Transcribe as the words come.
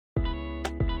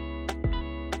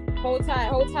hold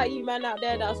tight, you man out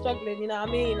there that are struggling. You know what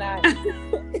I mean? Like,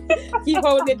 keep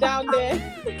holding it down there.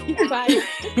 Keep fighting.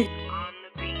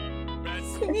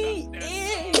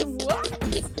 What?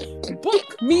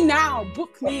 Book me now.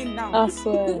 Book me in now. I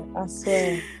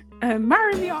swear.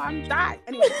 Marry me or I'm dying.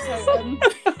 Anyway,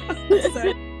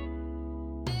 so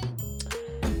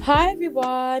Hi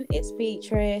everyone, it's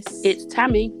Beatrice. It's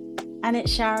Tammy. and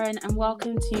it's Sharon, and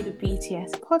welcome to the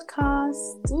BTS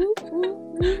podcast.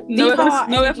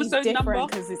 No episode number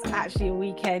because it's actually a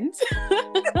weekend.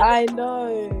 I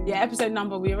know. Yeah, episode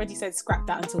number. We already said scrap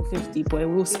that until 50, boy.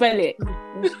 We'll spell it.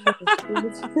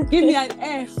 Give me an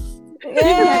F. Give me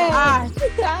an I.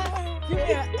 Give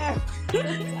me an F.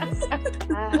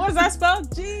 What's that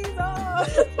spelled? Jesus.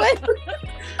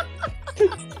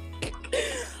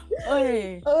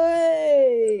 Oi.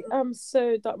 I'm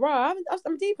so right.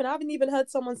 I'm deep, and I haven't even heard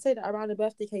someone say that around a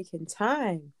birthday cake in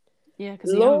time. Yeah,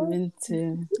 because we haven't been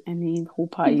to any whole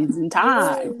parties in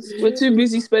time. We're too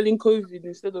busy spelling COVID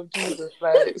instead of Jesus.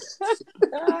 Like,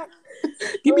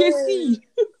 give me a C.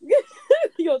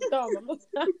 You're dumb.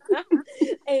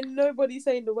 Ain't nobody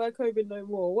saying the word COVID no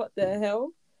more. What the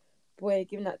hell? Boy,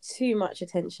 giving that too much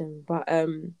attention. But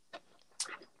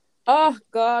oh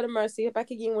God of mercy,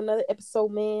 back again with another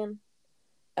episode, man.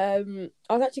 I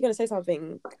was actually gonna say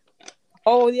something.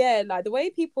 Oh yeah, like the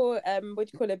way people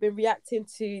been reacting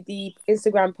to the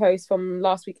Instagram post from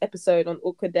last week's episode on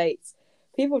awkward dates.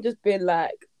 People have just been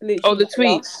like literally. Oh, the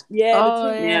tweets.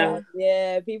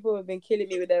 Yeah, people have been killing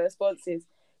me with their responses.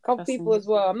 A couple people as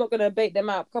well. I'm not gonna bait them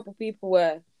out. A couple people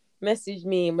messaged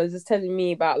me and was just telling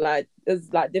me about like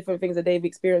there's like different things that they've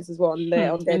experienced as well on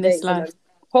their dates.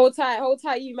 Hold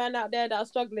tight, you man out there that are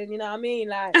struggling. You know what I mean?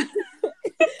 Like,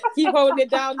 keep holding it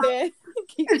down there.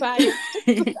 Keep fighting.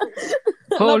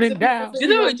 Hold it down. Do you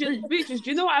know what, Beatrice? Do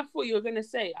you know what I thought you were gonna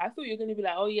say? I thought you were gonna be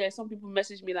like, oh yeah, some people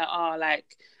message me like, oh, like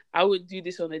I would do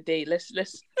this on a date. Let's.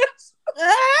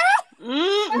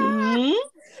 Mm-hmm.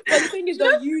 But the thing is,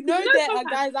 though, there are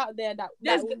guys out there that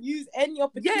will use any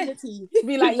opportunity to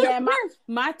be like, yeah,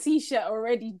 my t-shirt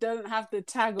already doesn't have the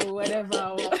tag or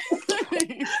whatever.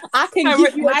 I can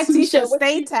give you my t-shirt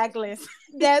stay tagless.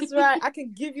 That's right. I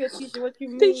can give you a t-shirt. What you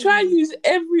mean? They try to use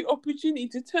every opportunity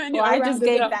to turn it around. I just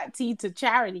gave that tea to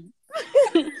charity.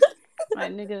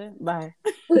 Right, nigga, bye.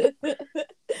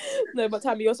 No, but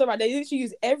Tammy, you're so right. They literally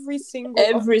use everything.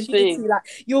 Like,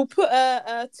 you'll put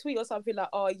a tweet or something like,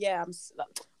 "Oh yeah,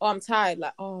 I'm tired."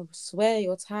 Like, "Oh, I swear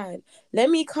you're tired. Let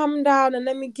me come down and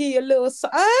let me give you a little.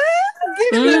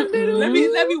 Let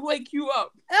me wake you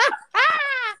up.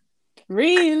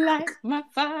 Relight my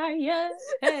fire.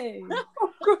 Hey,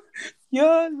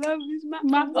 your love is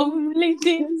my only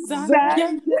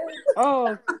desire.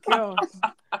 Oh God.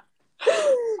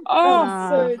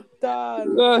 So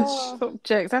done.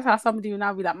 Jokes. That's how somebody will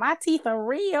now be like, my teeth are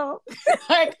real.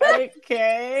 Like,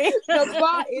 okay. The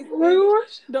bar is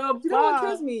the bar. You know what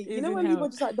kills me? You know when people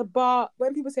just like the bar,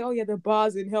 when people say, oh yeah, the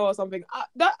bar's in hell or something. I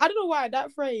don't know why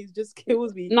that phrase just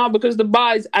kills me. No, because the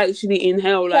bar is actually in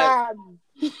hell. Like,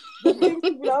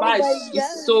 the bar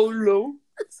is so low.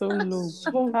 So low.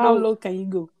 How low can you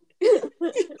go?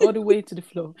 All the way to the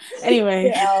floor.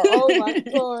 Anyway. Oh my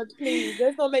God, please.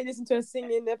 Let's not make this into a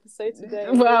singing episode today.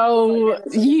 Well,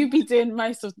 you be doing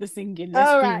most of the singing.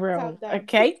 Let's be real.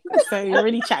 Okay? So you're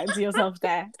really chatting to yourself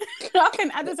there.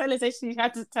 I just realized you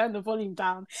had to turn the volume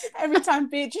down every time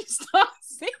Beatrice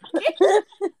starts singing.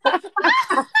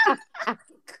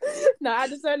 No, I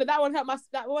just learned that one hurt my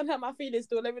feelings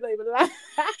still. Let me not even lie.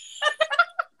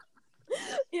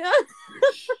 Yeah.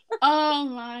 Oh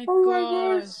my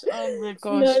gosh. No,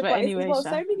 but anyway,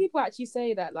 so many people actually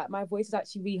say that like my voice is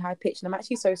actually really high pitched, and I'm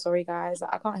actually so sorry, guys.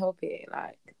 Like, I can't help it.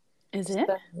 Like, is it?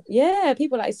 Yeah,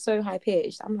 people are like so high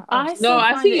pitched. I'm like, I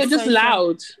think you're just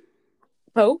loud.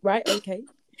 Oh, right, okay.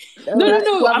 No.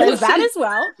 Well, there's that as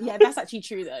well. Yeah, that's actually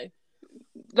true though.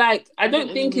 Like, I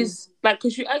don't think it's like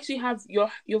because you actually have your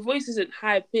voice isn't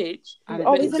high pitched.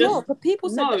 Oh, is it not? But people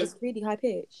say that it's really high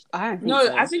pitched. I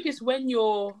think it's when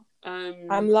you're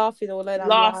I'm laughing or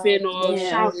shouting.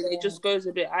 It just goes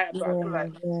a bit higher. But I feel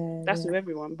like that's with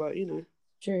everyone. But you know,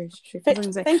 true.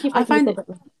 Thank you. I find it.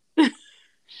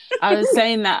 I was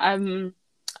saying that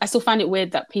I still find it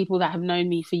weird that people that have known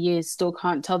me for years still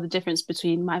can't tell the difference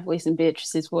between my voice and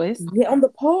Beatrice's voice. Yeah, on the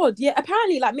pod. Yeah,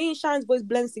 apparently, like me and Sharon's voice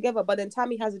blends together, but then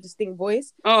Tammy has a distinct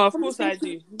voice. Oh, of course I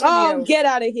do. Oh, get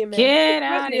out of here, man! Get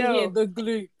out of here, the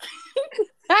glue.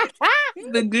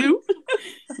 The glue.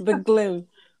 The glue.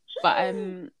 But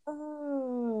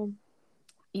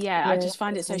yeah, I just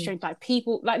find it so strange. Like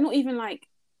people, like not even like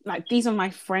like these are my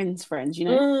friends' friends, you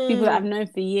know, people that I've known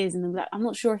for years, and they're like, I'm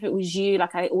not sure if it was you.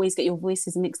 Like, I always get your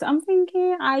voices mixed up. I'm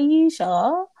thinking, are you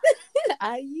sure?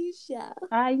 Are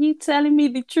you telling me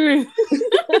the truth?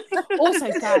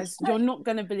 Also, guys, you're not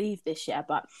gonna believe this, yeah,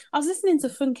 but I was listening to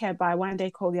Funke by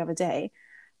Wande Cole the other day,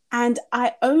 and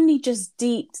I only just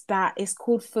deeped that it's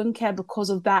called Funke because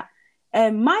of that.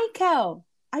 Michael,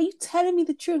 are you telling me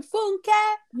the truth?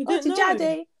 Funke, You didn't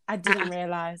know? I didn't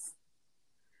realize.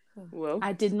 Well,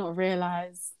 I did not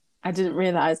realize. I didn't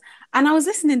realize. And I was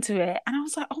listening to it and I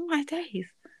was like, oh my days.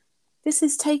 This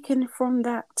is taken from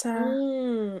that.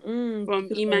 from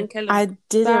Iman Kellum. I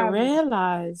didn't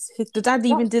realize. The dad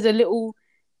even did a little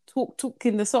talk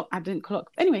in the song. I didn't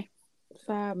clock. Anyway.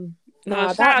 Fam.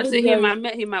 Shout out to him. I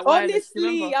met him at Wireless.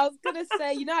 Honestly, I was going to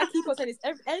say, you know, I keep on saying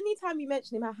this. Anytime you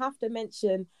mention him, I have to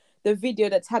mention the video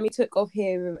that Tammy took of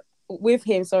him,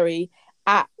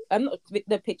 at not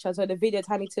the picture, so the video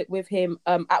Tammy took with him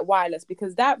at Wireless,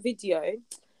 because that video,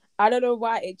 I don't know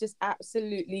why, it just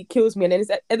absolutely kills me. And then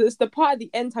it's the part at the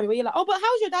end, Tammy, where you're like, oh, but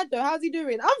how's your dad though? How's he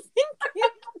doing? I'm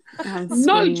thinking.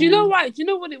 No, do you know why? Do you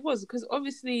know what it was? Because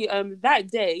obviously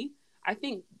that day, I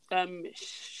think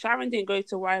Sharon didn't go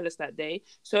to Wireless that day.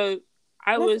 So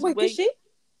Did she?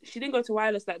 She didn't go to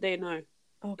Wireless that day, no.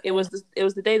 Okay. It was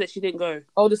the day that she didn't go.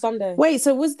 Oh, the Sunday. Wait,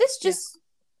 so was this just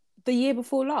the year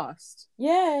before last?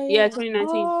 Yeah, 2019.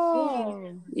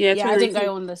 Oh. Yeah, I didn't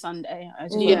go on the Sunday. I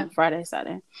just went on Friday,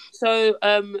 Saturday. So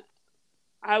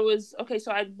I was okay.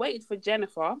 So I waited for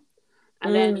Jennifer,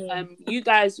 and then you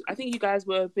guys. I think you guys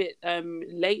were a bit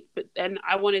late, but then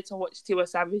I wanted to watch Tiwa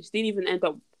Savage. Didn't even end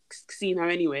up seeing her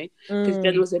anyway because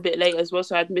Jen was a bit late as well,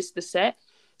 so I'd missed the set.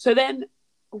 So then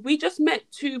we just met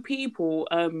two people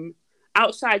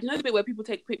outside. You know the bit where people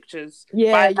take pictures.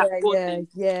 Yeah.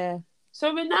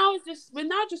 So we're now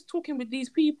just talking with these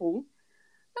people,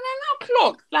 and I now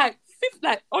clock like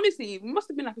honestly, it must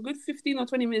have been like a good 15 or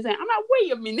 20 minutes in. I'm like,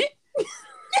 wait a minute,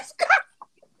 this guy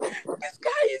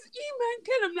is Iman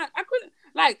Kellum. Like, I couldn't,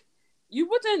 like, you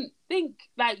wouldn't think,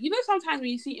 like, you know, sometimes when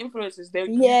you see influencers, they're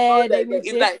like,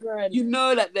 you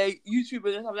know, that they're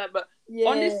YouTubers and stuff like that. But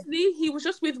honestly, he was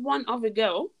just with one other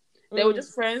girl. They were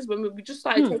just friends when we just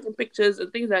started taking pictures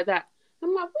and things like that.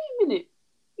 I'm like, wait a minute.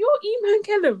 You're Iman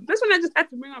Kellum. That's when I just had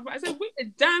to bring up. I said, wait a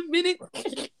damn minute.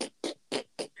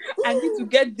 I need to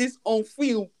get this on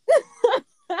film.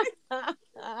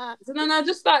 So then I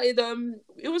just started,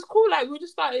 it was cool. Like, we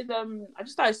just started, I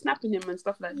just started snapping him and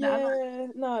stuff like that. Yeah,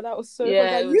 no, that was so cool.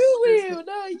 Like, you will.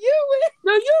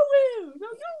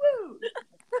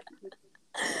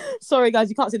 Sorry, guys,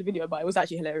 you can't see the video, but it was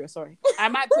actually hilarious. Sorry. I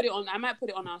might put it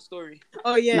on our story.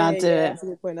 Oh, yeah. Do it. That's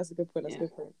a good point.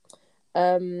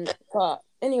 But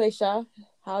anyway, Sha,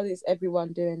 how is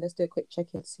everyone doing? Let's do a quick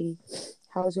check-in, see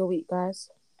how's your week, guys.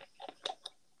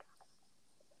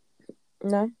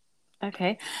 No?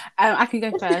 Okay. I can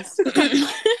go first.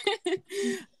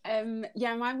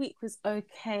 Yeah, my week was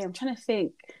okay. I'm trying to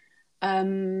think.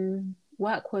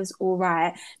 Work was all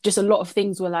right. Just a lot of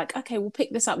things were like, okay, we'll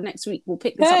pick this up next week.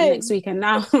 And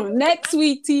now next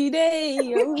week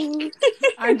today.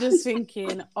 I'm just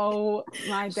thinking, oh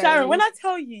my days. Sharon, when I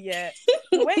tell you,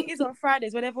 the way it is on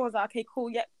Fridays, when everyone's like, okay,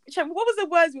 cool, Sharon, what was the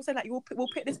words you were saying? Like, we'll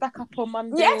pick this back up on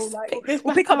Monday. Yes,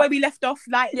 we'll pick up where we left off.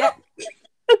 Like,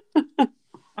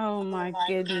 Oh my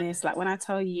goodness. Like, when I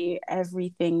tell you,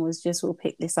 everything was just, we'll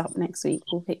pick this up next week.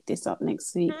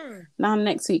 Now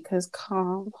next week has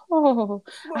come.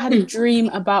 I had a dream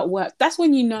about work. That's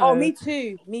when you know. Oh, me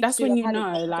too. That's when you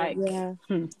know, like,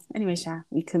 Anyway, Sha,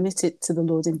 we committed to the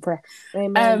Lord in prayer.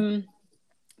 Amen.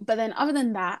 But then other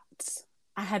than that,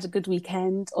 I had a good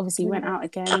weekend. Obviously went out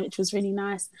again, which was really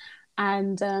nice.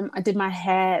 And I did my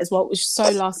hair as well, which was so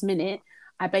last minute.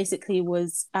 I basically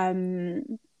was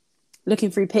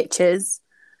looking through pictures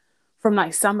from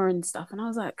like summer and stuff, and I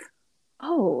was like,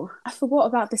 oh, I forgot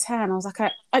about this hair. And I was like,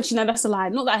 actually no, that's a lie,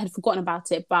 not that I had forgotten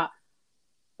about it, but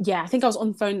yeah, I think I was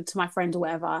on the phone to my friend or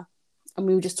whatever, and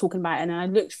we were just talking about it, and then I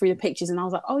looked through the pictures and I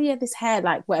was like, oh yeah, this hair,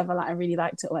 like whatever, like I really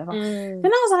liked it or whatever. Then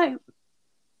I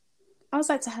was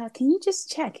like to her, can you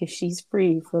just check if she's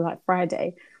free for like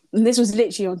Friday? And this was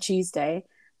literally on Tuesday.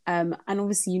 And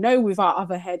obviously, you know, with our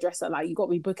other hairdresser, like, you got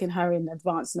to be booking her in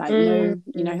advance. Like, you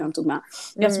know who I'm talking about.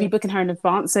 You have to be booking her in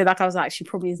advance. So, like, I was like, she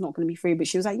probably is not going to be free. But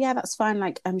she was like, yeah, that's fine.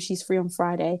 Like, she's free on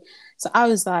Friday. So I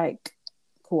was like,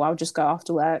 cool, I'll just go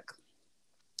after work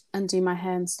and do my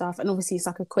hair and stuff. And obviously, it's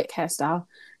like a quick hairstyle.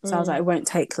 So I was like, it won't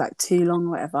take like too long or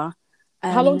whatever.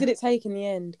 How long did it take in the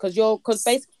end? Explain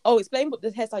what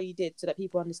the hairstyle you did so that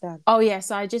people understand. Oh yeah,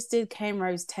 so I just did cane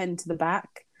rose 10 to the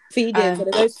back. Feed-in, for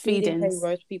those feed-ins. cane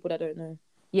rose people that don't know.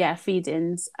 Yeah,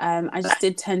 feed-ins. I just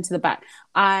did 10 to the back.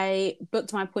 I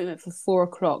booked my appointment for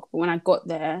 4:00, but when I got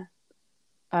there,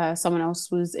 someone else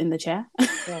was in the chair.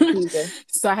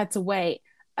 So I had to wait.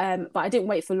 But I didn't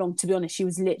wait for long, to be honest. She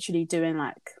was literally doing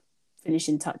like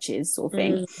finishing touches sort of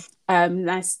thing.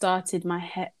 And I started my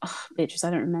hair. Oh, Beatrice,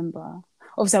 I don't remember.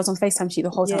 Obviously, I was on FaceTime with you the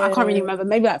whole time. I can't really remember.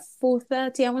 Maybe like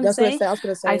 4:30, I want to say. I was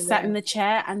gonna say. I sat in the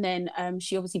chair, and then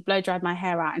she obviously blow dried my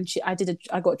hair out, and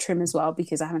I got a trim as well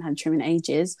because I haven't had a trim in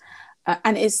ages,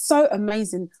 and it's so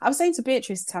amazing. I was saying to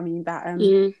Beatrice, Tammy, that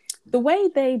the way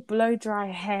they blow dry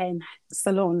hair in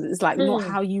salons is like not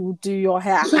how you would do your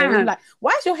hair. Like,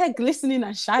 why is your hair glistening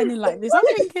and shining like this? I'm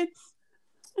thinking,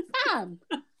 fam.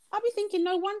 I'll be thinking,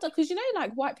 no wonder, because you know,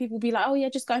 like white people be like, oh yeah,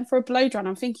 just going for a blow dry. And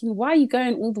I'm thinking, why are you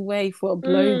going all the way for a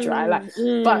blow dry? Like,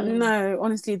 but no,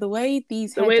 honestly, the way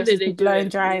these hairdressers be blowing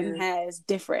drying hair is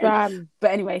different.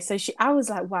 But anyway, so I was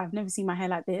like, wow, I've never seen my hair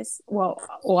like this. Well,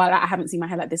 or I haven't seen my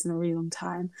hair like this in a really long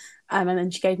time. And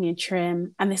then she gave me a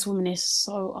trim, and this woman is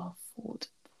so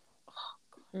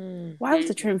affordable. Why was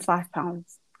the trim £5?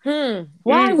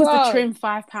 Why was the trim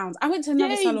 £5? I went to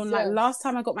another salon like last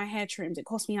time I got my hair trimmed. It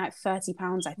cost me like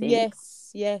 £30, I think.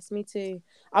 Yes, me too.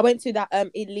 I went to that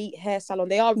elite hair salon.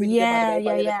 They are really good, by the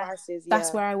way, the prices.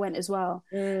 That's where I went as well.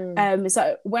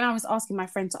 So when I was asking my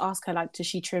friend to ask her like, does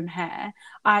she trim hair?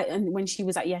 And when she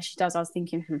was like, yeah, she does, I was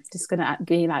thinking, this is gonna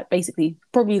be like basically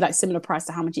probably like similar price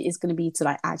to how much it is gonna be to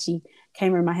like actually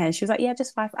camera in my hair. She was like, yeah,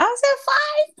 just £5. I said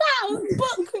 £5.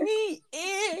 Book me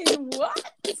in.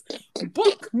 What?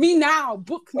 Book me now.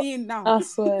 Book me in now. I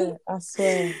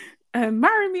swear.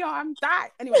 Marry me or I'm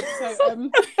dying. Anyway,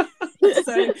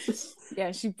 so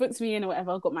yeah, she booked me in or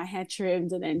whatever. I got my hair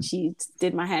trimmed, and then she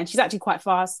did my hair. And she's actually quite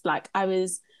fast. Like, I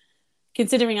was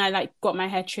considering I like got my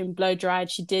hair trimmed, blow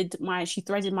dried. She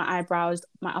threaded my eyebrows,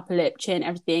 my upper lip, chin,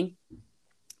 everything.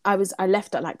 I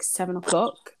left at like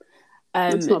 7:00.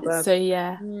 It's not bad. So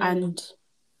yeah, and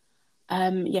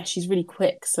yeah, she's really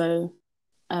quick. So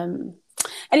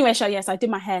anyway, so yes, I did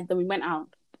my hair. Then we went out.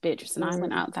 Beatrice and I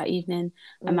went out that evening,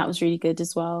 and that was really good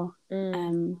as well.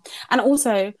 And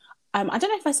also, I don't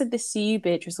know if I said this to you,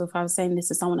 Beatrice, or if I was saying this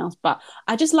to someone else, but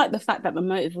I just like the fact that the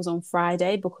motive was on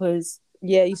Friday because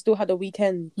you still had a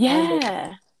weekend.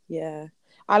 Yeah.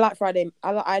 I like Friday.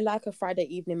 I like a Friday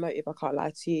evening motive. I can't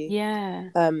lie to you. Yeah.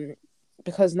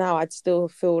 Because now I'd still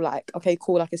feel like, okay,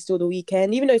 cool, like it's still the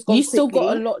weekend, even though it's gone you still quickly.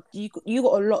 got a lot. You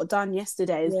got a lot done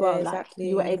yesterday as well. Exactly. Like,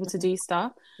 you were able to do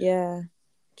stuff. Yeah,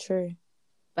 true.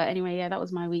 But anyway, yeah, that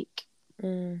was my week.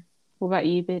 What about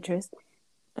you, Beatrice?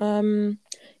 Yeah,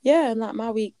 and like my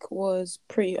week was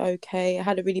pretty okay. I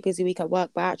had a really busy week at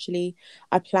work, but actually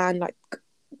I planned like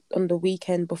on the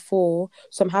weekend before,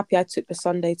 so I'm happy I took the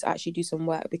Sunday to actually do some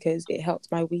work because it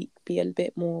helped my week be a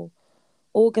bit more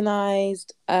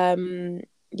organized.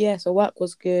 Yeah, so work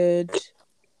was good.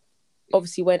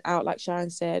 Obviously went out, like Sharon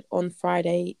said, on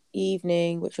Friday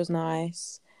evening, which was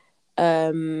nice.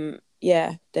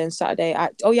 Yeah, then Saturday I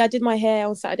did my hair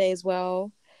on Saturday as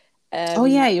well.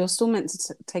 You're still meant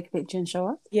to take a picture and show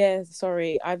us. Yeah,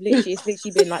 sorry, it's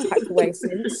literally been like packed away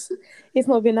since it's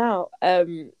not been out.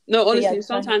 No, honestly,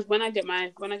 sometimes when I get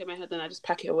my hair done, I just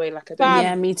pack it away like I do.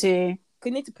 Yeah, me too.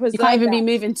 You need to preserve. You can't even be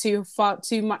moving too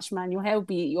much, man. Your hair will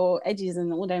be, your edges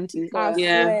and all them things. I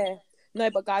swear. No,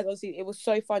 but guys, honestly, it was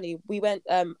so funny. We went.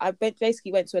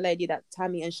 Basically went to a lady that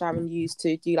Tammy and Sharon used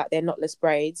to do like their knotless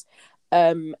braids.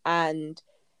 And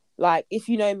like, if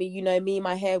you know me, you know me,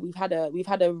 my hair, we've had a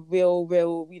real,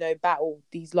 battle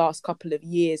these last couple of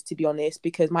years, to be honest,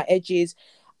 because my edges,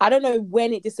 I don't know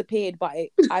when it disappeared, but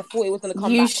I thought it was going to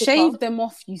come back. You shaved them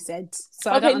off, you said.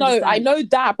 So okay, I know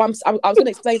that, but I was going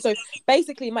to explain. So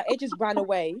basically, my edges ran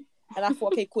away, and I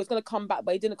thought, okay, cool, it's going to come back,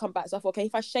 but it didn't come back. So I thought, okay,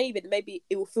 if I shave it, maybe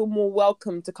it will feel more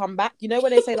welcome to come back. You know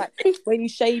when they say, like, when you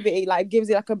shave it, it like gives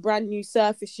it like a brand new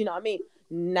surface, you know what I mean?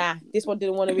 Nah, this one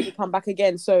didn't want to really come back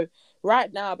again. So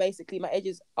right now, basically, my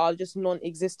edges are just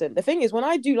non-existent. The thing is, when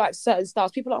I do like certain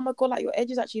styles, people are like, oh my god, like your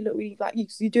edges actually look really, like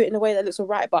you do it in a way that looks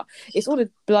alright, but it's all the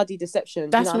bloody deception.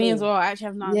 That's me as well. I actually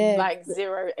have like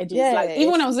zero edges. Like,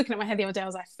 even when I was looking at my hair the other day, I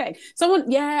was like, fake.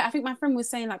 I think my friend was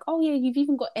saying like, oh yeah, you've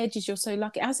even got edges, you're so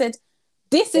lucky. I said,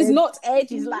 this is not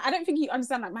edges. Like, I don't think you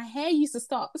understand. Like, my hair used to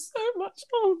start so much.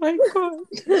 Oh my god,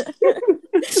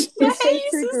 my hair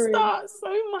used to start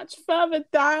so much further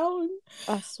down.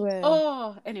 I swear.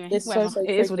 Oh, anyway, it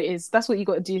is what it is. That's what you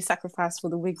got to do. Sacrifice for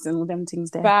the wigs and all them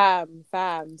things there.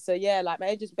 Bam. So yeah, like my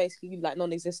edges basically like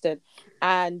non-existent.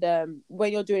 And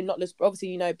when you're doing knotless, obviously,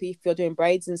 you know, if you're doing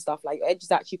braids and stuff, like your edge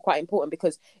is actually quite important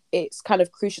because it's kind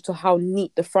of crucial to how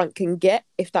neat the front can get,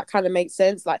 if that kind of makes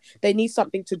sense. Like, they need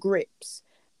something to grips.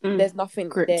 there's nothing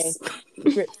Grips.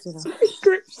 there. Grips, you know.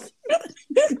 Grips.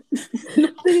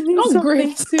 Not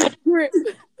grips. To grip.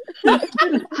 Not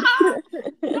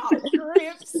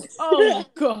grips. Oh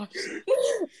gosh.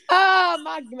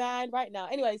 My man, right now.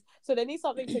 Anyways, so they need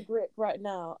something to grip right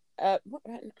now. What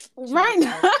right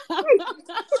now? Right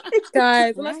now.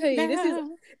 Guys, when I tell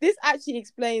you, this actually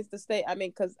explains the state I'm in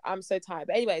because I'm so tired.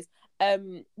 But anyways,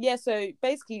 yeah, so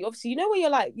basically, obviously, you know when you're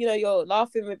like, you know, you're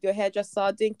laughing with your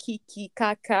hairdresser, doing kiki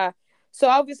kaka. So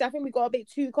obviously I think we got a bit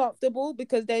too comfortable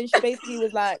because then she basically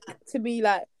was like to me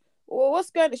like, well,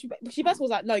 what's going on? She basically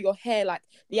was like, no, your hair, like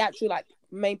the actual like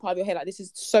main part of your hair, like this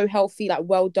is so healthy, like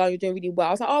well done, you're doing really well.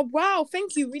 I was like, oh wow,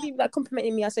 thank you, really like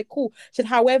complimenting me. I said, cool. She said,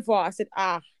 however, I said,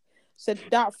 said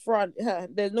that front,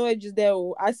 there's no edges there.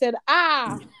 I said,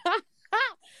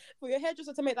 for your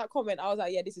hairdresser to make that comment, I was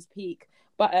like, yeah, this is peak.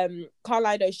 But can't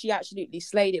lie though, she absolutely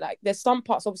slayed it. Like there's some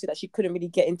parts obviously that she couldn't really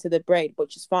get into the braid,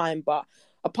 which is fine. But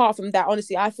apart from that,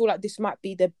 honestly, I feel like this might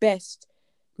be the best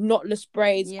knotless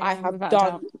braids I have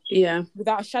done.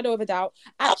 Without a shadow of a doubt.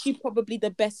 Actually, probably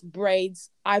the best braids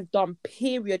I've done,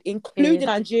 period, including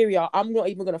Nigeria. I'm not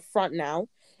even gonna front now.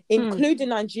 Including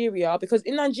Nigeria, because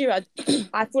in Nigeria,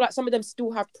 I feel like some of them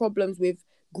still have problems with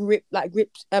gripping like the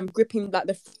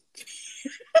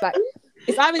like.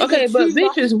 It's okay, but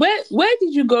Beatrice, where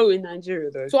did you go in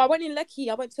Nigeria though? So I went in Lekki.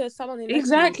 I went to a salon in Lekki.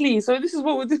 Exactly. So this is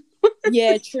what we're doing.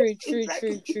 Yeah, true.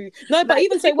 No, but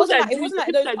even so, it wasn't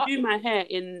like those. I do my hair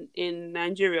in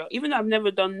Nigeria, even though I've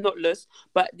never done knotless,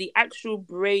 but the actual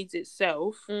braids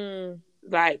itself,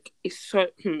 like it's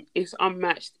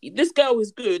unmatched. This girl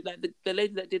is good. Like the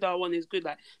lady that did our one is good.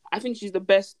 Like I think she's the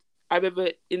best I've ever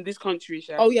in this country.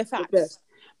 Oh yeah, facts.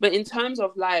 But in terms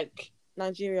of like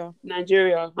Nigeria.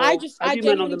 Well, I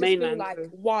on the mainland. Feel like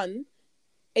one,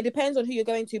 it depends on who you're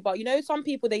going to, but you know, some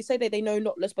people they say that they know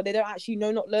knotless, but they don't actually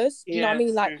know knotless. Do you know what I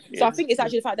mean? Like, so I think it's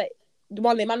actually the fact that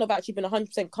one, they might not have actually been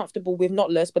 100% comfortable with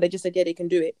knotless, but they just said yeah, they can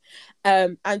do it.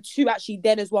 And two, actually,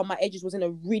 then as well, my edges was in a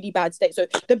really bad state. So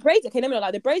the braids, okay, let me know,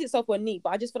 like the braids itself were neat,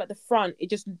 but I just feel like the front, it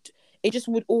just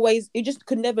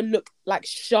could never look like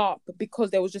sharp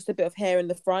because there was just a bit of hair in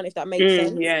the front, if that makes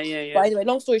sense. Yeah. But anyway,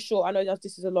 long story short, I know that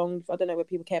this is a long, I don't know where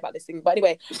people care about this thing, but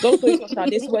anyway, long story short, now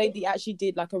this way they actually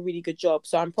did like a really good job,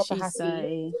 so I'm proper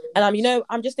happy. And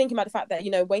I'm just thinking about the fact that,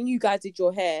 you know, when you guys did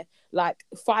your hair, like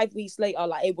 5 weeks later,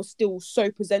 like it was still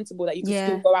so presentable that you could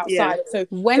still go outside. So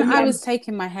when I was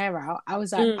taking my hair out, I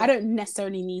was like, I don't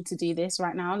necessarily need to do this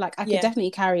right now. Like I could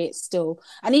definitely carry it still.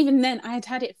 And even then, I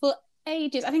had it for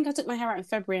ages. I think I took my hair out in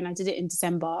February and I did it in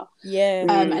December.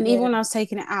 And even when I was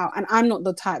taking it out, and I'm not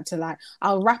the type to like,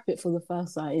 I'll wrap it for the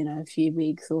first like, you know, a few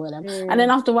weeks or whatever. And then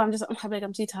after a while,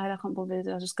 I'm too tired, I can't bother,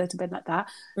 I'll just go to bed like that.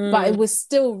 But it was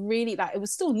still really like, it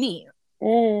was still neat.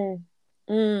 And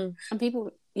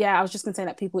people, I was just gonna say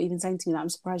that people even saying to me that I'm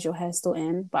surprised your hair's still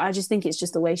in, but I just think it's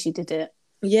just the way she did it.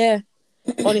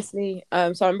 Honestly,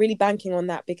 so I'm really banking on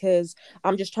that because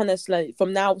I'm just trying to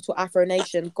from now to Afro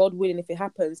Nation, God willing, if it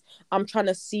happens, I'm trying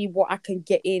to see what I can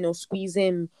get in or squeeze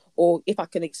in, or if I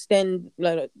can extend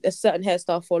like a certain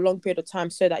hairstyle for a long period of time,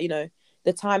 so that, you know,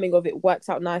 the timing of it works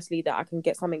out nicely, that I can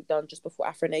get something done just before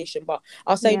Afro Nation. But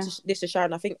I was saying this to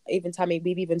Sharon, I think even Tammy,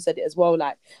 we've even said it as well,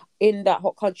 like in that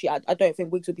hot country, I don't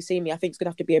think wigs will be seeing me. I think it's gonna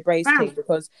have to be a braids thing,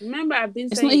 because remember I've been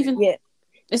saying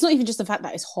it's not even just the fact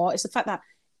that it's hot, it's the fact that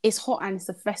it's hot and it's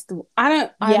a festival. I'm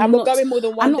not going more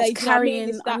than one day.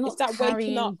 I'm not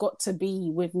carrying got to be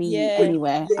with me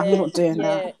anywhere. I'm not doing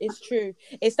that. Yeah, it's true.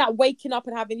 It's that waking up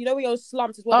and having, you know, when you're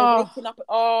slumped as well, waking up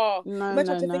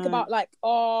and think about like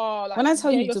when I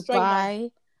tell you Dubai,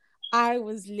 I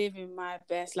was living my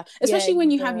best life, especially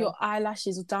when you have your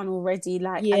eyelashes done already,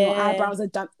 like and your eyebrows are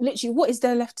done. Literally, what is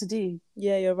there left to do?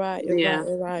 Yeah, you're right.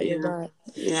 You're right.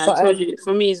 Yeah, but, I told you,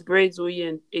 for me, it's braids all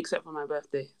year except for my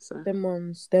birthday. So them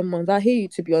ones. I hear you.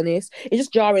 To be honest, it's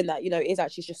just jarring that, you know, it's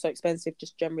actually just so expensive,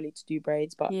 just generally to do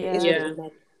braids. But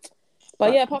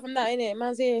But yeah, apart from that, innit,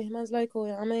 man's here, man's local.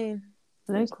 You know what I mean,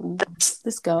 local.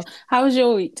 This girl. How was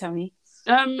your week? Tell me.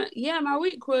 My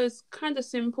week was kind of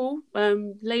simple,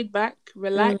 laid back,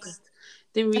 relaxed.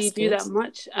 Didn't really do that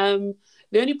much.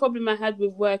 The only problem I had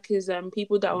with work is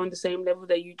people that are on the same level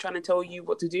that you trying to tell you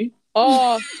what to do.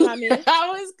 Oh, Tammy.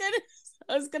 I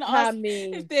was gonna ask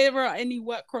if there are any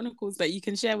work chronicles that you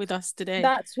can share with us today.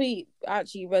 That tweet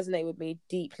actually resonated with me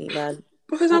deeply, man.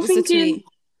 Because I'm thinking,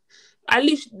 at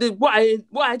least what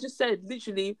I just said,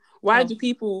 literally, why do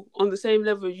people on the same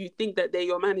level you think that they're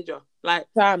your manager? Like,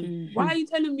 why are you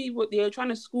telling me what they're trying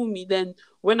to school me? Then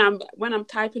when I'm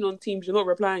typing on Teams, you're not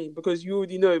replying because you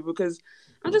already know. Because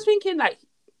I'm just thinking, like,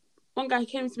 one guy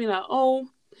came to me like, oh,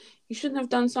 you shouldn't have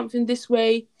done something this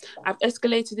way. I've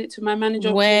escalated it to my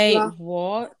manager. Wait, blah, blah.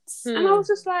 what? And I was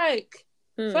just like,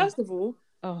 first of all,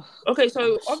 okay,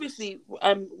 so obviously,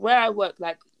 where I work,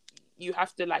 like, you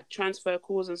have to like transfer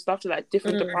calls and stuff to like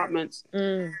different departments.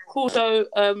 Cool. So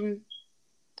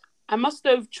I must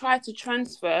have tried to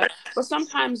transfer, but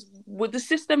sometimes with the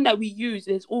system that we use,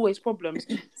 there's always problems.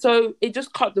 So it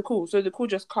just cut the call. So the call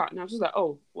just cut, and I was just like,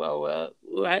 oh well,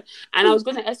 all right. And I was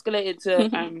going to escalate it to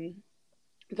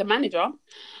the manager,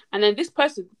 and then this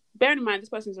person. Bearing in mind, this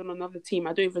person's on another team.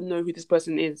 I don't even know who this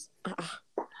person is.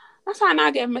 That's how I now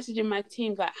get a message in my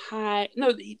team like, hi.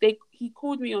 No, he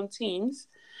called me on Teams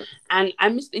and I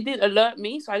missed, it didn't alert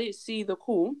me, so I didn't see the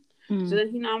call. So then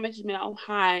he now messaged me like, oh,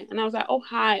 hi. And I was like, oh,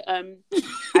 hi.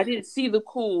 I didn't see the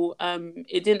call.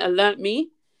 It didn't alert me.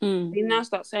 He now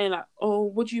starts saying like, oh,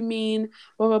 what do you mean?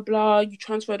 Blah, blah, blah. You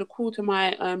transferred a call to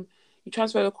my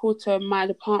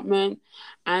department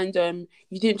and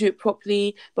you didn't do it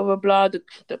properly, blah blah blah.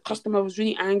 The customer was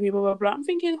really angry, blah blah blah. I'm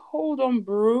thinking, hold on,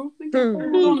 bro.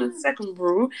 Hold on a second,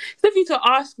 bro. It's nothing to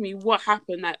ask me what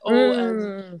happened. Like,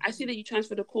 I see that you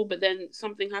transferred a call, but then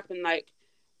something happened. Like,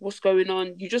 what's going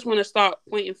on? You just want to start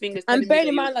pointing fingers. And bear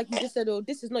in mind, like you just said, oh,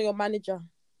 this is not your manager.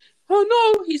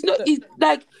 Oh no, he's not. He's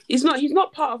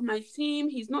not part of my team.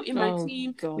 He's not in my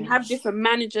team. Gosh. We have different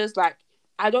managers. Like,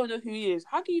 I don't know who he is.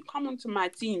 How can you come onto my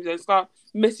teams and start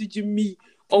messaging me?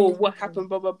 Oh, what happened?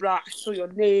 Blah blah blah. I saw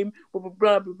your name. Blah blah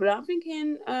blah blah blah. I'm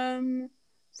thinking.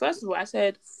 First of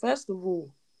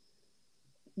all,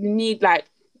 you need like,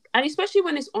 and especially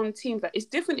when it's on Teams, like it's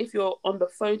different if you're on the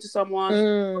phone to someone.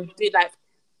 Or you did like.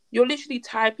 You're literally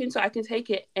typing, so I can take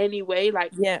it anyway.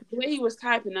 Like, the way he was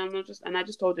typing, I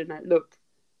just told him, like, look,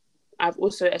 I've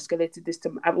also escalated this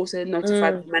to, I've also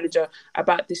notified the manager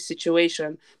about this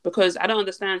situation because I don't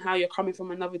understand how you're coming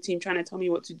from another team trying to tell me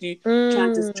what to do,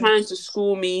 trying to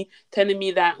school me, telling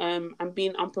me that I'm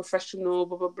being unprofessional,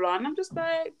 blah, blah, blah. And I'm just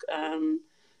like,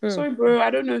 sorry, bro, I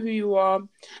don't know who you are.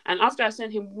 And after I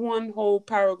sent him one whole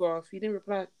paragraph, he didn't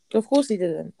reply. Of course he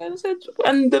didn't.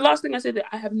 And the last thing I said,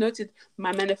 I have noted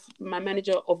my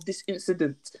manager of this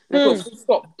incident. And I thought,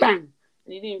 stop, bang.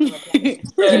 And he didn't even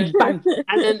reply. Bang.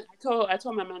 And then I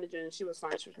told my manager, and she was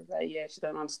fine. She was like, yeah, she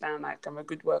don't understand. Like, I'm a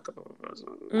good worker. Blah, blah,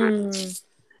 blah.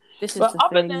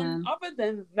 Other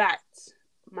than that,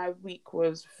 my week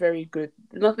was very good.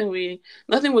 Nothing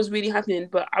was really happening.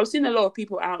 But I was seeing a lot of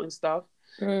people out and stuff.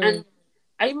 And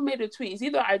I even made a tweet. It's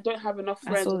either I don't have enough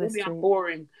friends or maybe I'm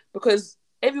boring because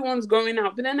everyone's going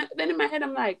out, but then in my head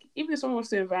I'm like, even if someone wants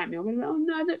to invite me, I'm gonna be like, oh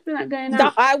no, I don't feel like going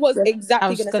out. I was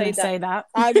exactly gonna say that.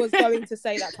 I was going to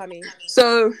say that, Tammy.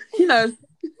 So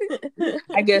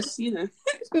I guess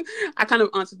I kind of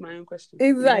answered my own question.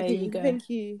 Exactly. Thank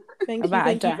you.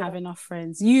 I don't have enough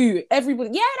friends.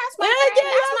 Everybody. Yeah, that's my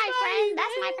friend.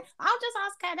 That's my friend. I'll just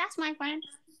ask her. That's my friend.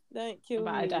 Don't kill me.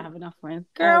 But I don't have enough friends.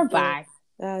 Girl, bye.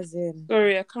 As in.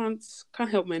 Sorry, I can't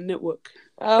help my network.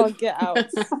 Oh, get out.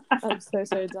 I'm so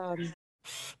done.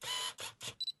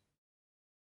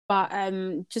 But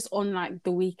just on like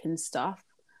the week and stuff,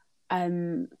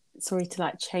 sorry to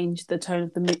like change the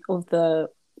tone of the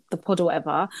pod or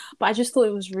whatever, but I just thought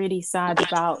it was really sad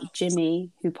about Jimmy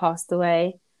who passed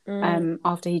away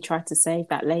after he tried to save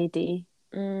that lady.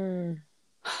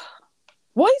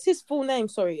 What is his full name?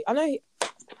 Sorry, I know.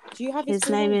 Do you have his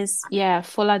name? Is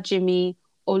Fola Jimmy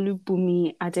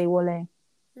Olubumi Adewale.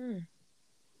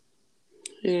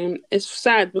 It's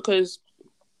sad because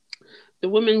the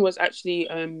woman was actually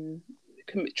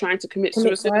trying to commit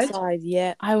suicide.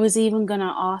 Yeah, I was even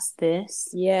gonna ask this.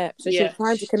 Yeah, so she was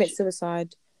trying to commit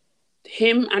suicide.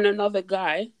 Him and another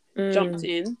guy jumped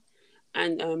in,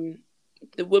 and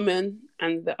the woman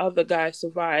and the other guy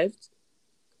survived,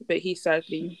 but he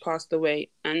sadly passed away.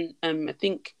 And I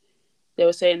think they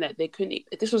were saying that they couldn't.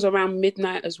 This was around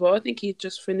midnight as well. I think he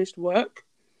just finished work,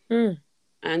 and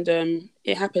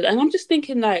it happened. And I'm just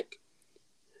thinking, like,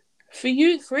 for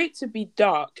it to be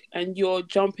dark and you're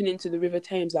jumping into the River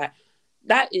Thames, like,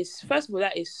 that is, first of all,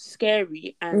 that is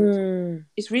scary, and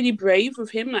it's really brave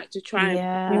of him, like, to try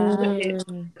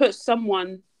and put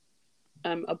someone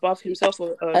above himself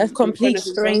or a complete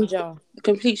stranger,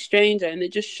 and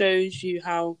it just shows you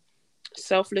how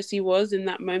selfless he was in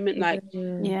that moment. Like,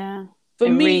 for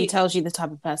me, really tells you the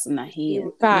type of person that he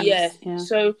is. Yeah.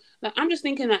 So, like, I'm just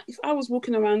thinking that if I was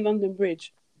walking around London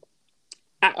Bridge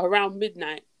at around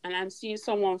midnight and I'm seeing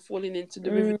someone falling into the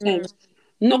River Thames,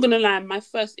 not gonna lie, my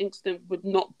first instinct would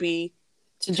not be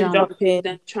to jump in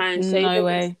and try and save them.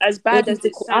 Way. As bad as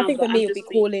it sounds, I think for me it'll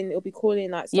be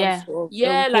calling like some sort of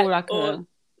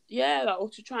or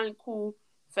to try and call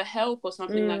for help or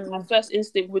something. Like, my first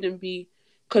instinct wouldn't be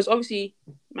because obviously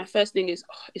my first thing is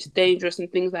it's dangerous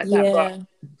and things like that. But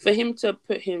for him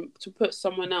to put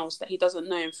someone else that he doesn't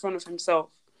know in front of himself,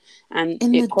 and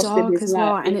in it the costed dark his as life.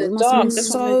 well, and it must have been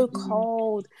so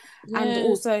cold. And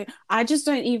also, I just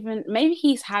don't even. Maybe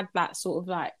he's had that sort of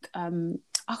like I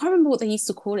can't remember what they used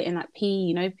to call it in like P.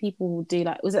 You know, people would do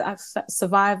like, was it like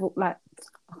survival? Like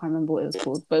I can't remember what it was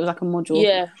called, but it was like a module.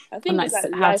 Yeah, I think on, it's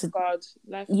like lifeguard.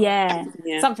 Yeah,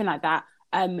 something like that.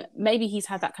 Maybe he's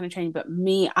had that kind of training, but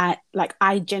me,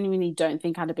 I genuinely don't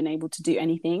think I'd have been able to do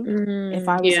anything if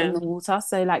I was in the water.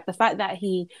 So like the fact that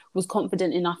he was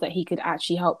confident enough that he could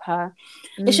actually help her,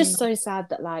 it's just so sad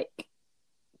that like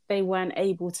they weren't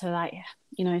able to like,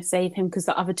 you know, save him because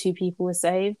the other two people were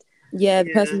saved.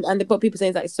 The person, and what people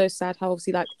saying is like it's so sad how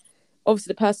obviously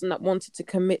the person that wanted to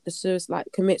commit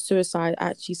suicide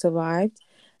actually survived.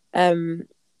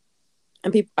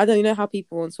 And people, I don't know how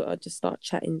people on Twitter just start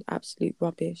chatting absolute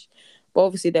rubbish. But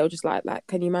obviously they were just like,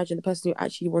 can you imagine the person who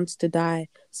actually wanted to die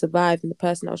survived, and the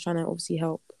person that was trying to obviously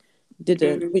help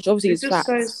didn't, which obviously is facts.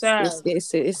 So sad.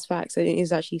 It's facts, and it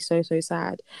is actually so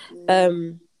sad.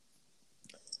 And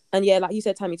yeah, like you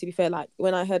said, Tammy, to be fair, like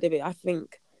when I heard of it, I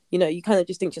think, you know, you kind of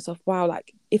just think to yourself, wow,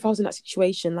 like if I was in that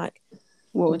situation, like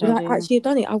what would I actually have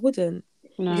done it? I wouldn't.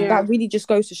 No. That really just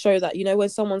goes to show that, you know, when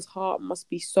someone's heart must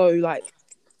be so like,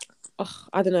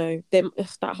 I don't know,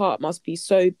 that heart must be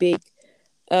so big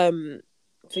for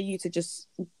you to just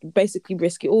basically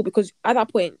risk it all, because at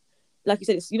that point, like you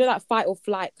said, it's, you know, that fight or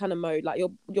flight kind of mode, like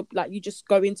you're like, you just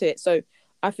go into it. So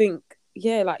I think,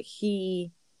 yeah, like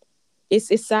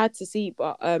it's sad to see,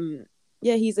 but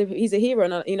he's a hero,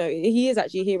 and you know, he is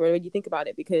actually a hero when you think about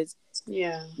it, because you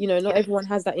know, not everyone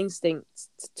has that instinct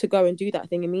to go and do that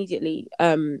thing immediately.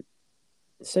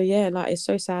 So yeah, like it's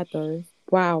so sad though.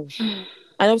 Wow.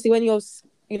 And obviously when you're,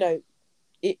 you know,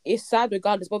 it's sad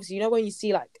regardless, but obviously, you know, when you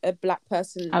see like a black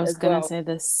person, I was gonna say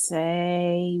the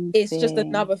same it's thing. just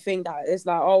another thing that is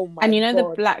like, oh my god. And you know,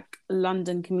 the black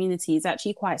London community is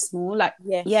actually quite small, like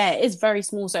it's very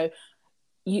small, so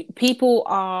people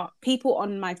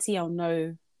on my TL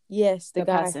know the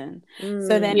person.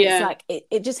 So then it's like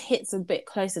it just hits a bit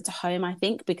closer to home, I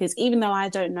think, because even though I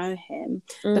don't know him,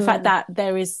 the fact that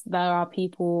there are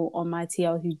people on my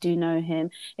TL who do know him,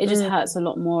 it just hurts a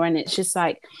lot more. And it's just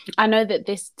like, I know that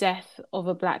this death of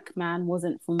a black man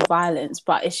wasn't from violence,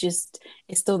 but it's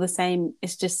still the same.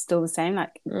 It's just still the same,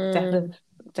 like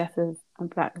death of a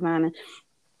black man. And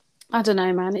I don't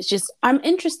know, man. It's just, I'm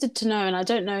interested to know, and I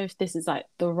don't know if this is like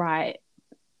the right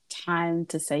time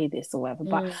to say this or whatever,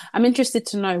 but I'm interested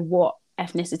to know what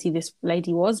ethnicity this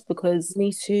lady was, because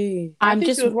me too. I'm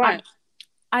just right.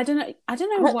 I don't know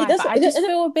why, but I just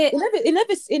feel a bit.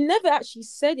 It never actually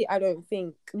said it. I don't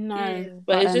think. No,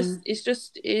 but it's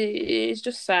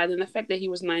just sad, and the fact that he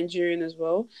was Nigerian as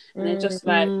well, and it's just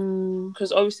like,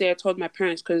 because obviously I told my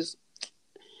parents, because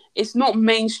it's not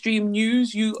mainstream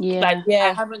news. I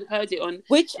haven't heard it on,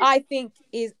 which I think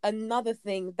is another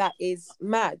thing that is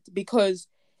mad, because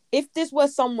if this were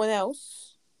someone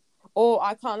else, or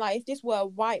I can't lie, if this were a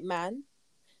white man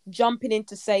jumping in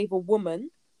to save a woman,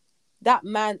 that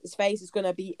man's face is going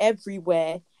to be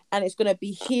everywhere, and it's going to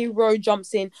be hero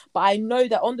jumps in. But I know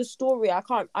that on the story, I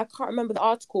can't remember the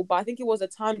article, but I think it was a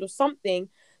Times or something,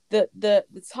 that the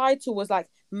title was like,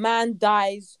 man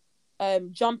dies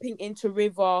jumping into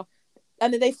river,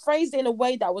 and then they phrased it in a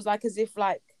way that was like as if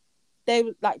like they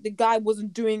like the guy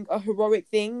wasn't doing a heroic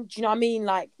thing. Do you know what I mean?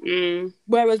 Like,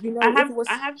 whereas we know I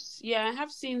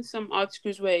have seen some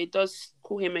articles where it does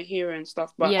call him a hero and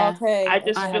stuff, but I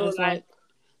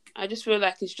just feel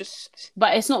like it's just,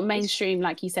 but it's not mainstream,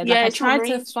 like you said. Like, I tried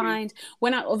to find,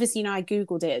 when I obviously, you know, I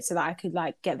googled it so that I could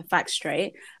like get the facts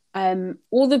straight.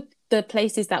 All the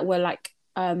places that were like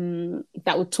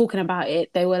that were talking about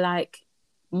it, they were like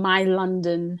My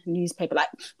London newspaper, like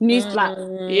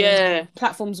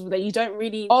platforms that you don't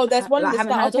really. Oh, there's one in the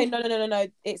Sky. Okay, no.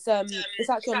 It's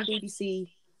actually on BBC.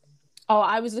 Oh,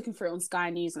 I was looking for it on Sky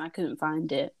News and I couldn't find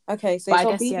it. Okay, so it's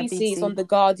on BBC, it's on The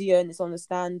Guardian, it's on The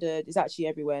Standard, it's actually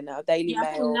everywhere now. Daily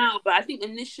Mail. Now, but I think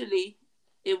initially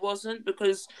it wasn't,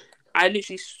 because I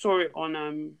literally saw it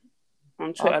on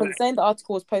Twitter. I'm saying the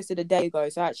article was posted a day ago,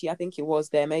 so actually I think it was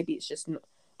there. Maybe it's just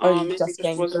only just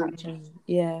getting traction.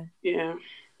 Yeah.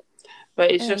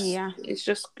 But it's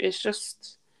just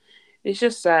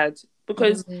sad,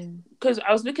 because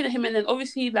I was looking at him, and then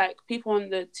obviously like people on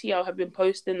the TL have been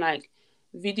posting like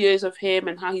videos of him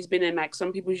and how he's been in like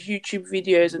some people's YouTube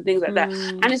videos and things like that,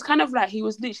 and it's kind of like he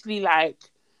was literally like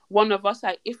one of us.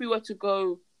 Like if we were to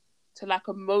go to like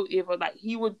a motive, or like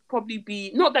he would probably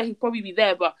be, not that he'd probably be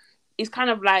there, but it's kind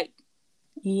of like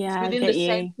within the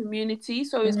same community,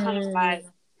 so it's kind of like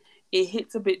it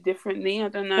hits a bit differently. I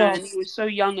don't know. Yes. And he was so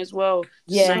young as well.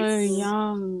 Yes. So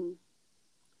young.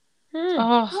 Hmm.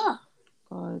 Oh,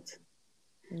 God.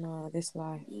 No, this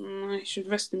life. He should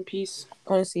rest in peace.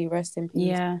 Honestly, rest in peace.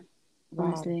 Yeah, Wow.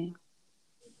 honestly.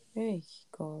 Hey,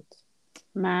 God.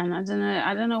 Man, I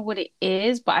don't know what it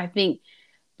is, but I think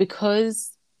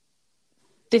because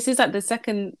this is like the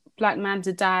second black man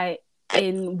to die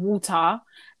in water,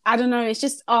 I don't know, it's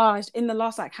just in the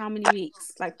last like how many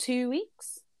weeks? Like 2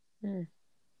 weeks? Mm.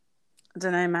 I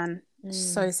don't know, man.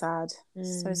 So sad.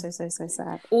 So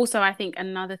sad. Also, I think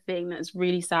another thing that's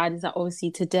really sad is that obviously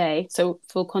today, so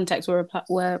for context,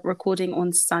 we're recording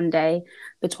on Sunday,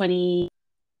 the 20th.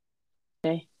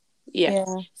 Yeah.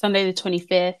 Sunday the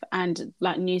 25th, and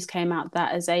like news came out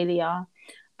that Azalea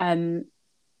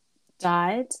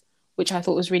died, which I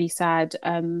thought was really sad,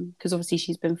 because obviously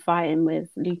she's been fighting with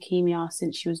leukemia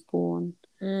since she was born.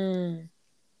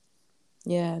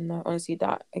 Yeah, no, honestly,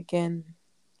 that again.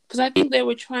 Because I think they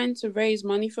were trying to raise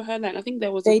money for her. Like, I think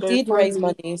there was They did raise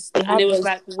money. And it was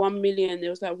like 1 million. There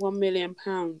was like £1 million.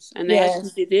 And they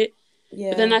actually did it.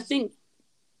 Yeah. But then I think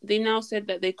they now said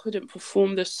that they couldn't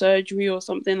perform the surgery or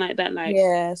something like that. Like,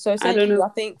 yeah, so essentially, I don't know. I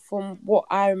think from what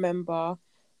I remember,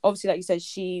 obviously, like you said,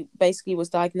 she basically was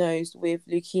diagnosed with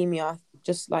leukemia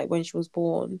just like when she was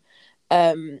born.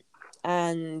 And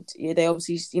yeah, they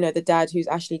obviously, the dad, who's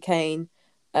Ashley Cain.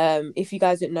 If you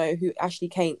guys don't know who Ashley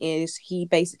Cain is, he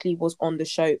basically was on the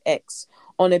show X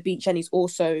on a beach, and he's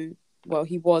also, well,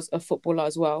 he was a footballer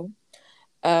as well.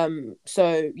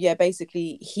 So yeah,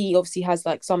 basically he obviously has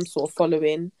like some sort of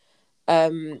following,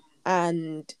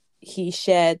 and he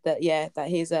shared that that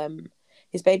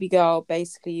his baby girl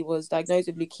basically was diagnosed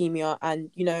with leukemia,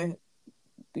 and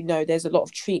there's a lot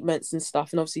of treatments and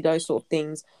stuff, and obviously those sort of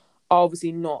things are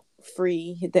obviously not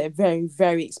free. They're very,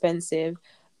 very expensive.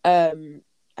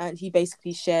 And he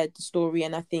basically shared the story,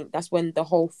 and I think that's when the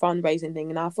whole fundraising thing,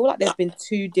 and I feel like there's been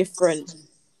two different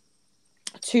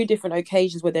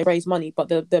occasions where they raised money, but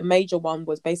the major one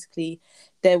was basically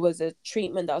there was a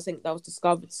treatment that I was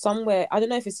discovered somewhere. I don't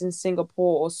know if it's in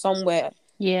Singapore or somewhere.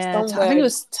 I think it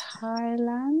was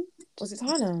Thailand. Was it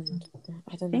Thailand?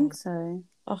 I don't know. I think so.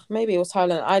 Maybe it was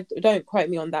Thailand. I don't quote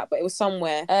me on that, but it was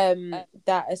somewhere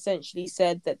that essentially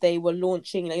said that they were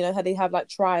launching, how they have like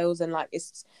trials, and like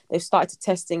they've started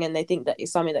testing, and they think that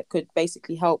it's something that could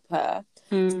basically help her.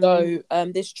 So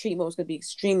this treatment was going to be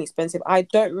extremely expensive. I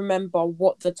don't remember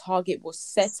what the target was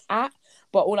set at,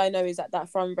 but all I know is that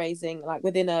fundraising, like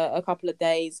within a couple of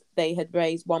days, they had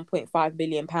raised £1.5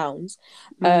 million.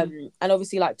 And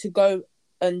obviously, like, to go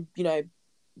and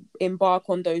embark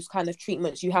on those kind of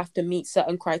treatments, you have to meet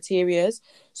certain criterias.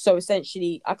 So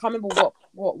essentially, I can't remember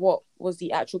what was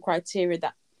the actual criteria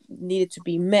that needed to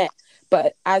be met,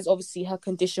 but as obviously her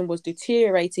condition was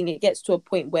deteriorating, it gets to a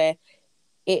point where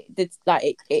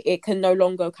it can no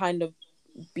longer kind of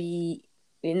be,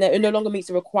 it no longer meets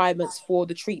the requirements for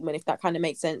the treatment, if that kind of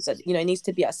makes sense. That it needs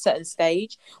to be at a certain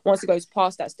stage. Once it goes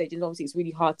past that stage, and obviously it's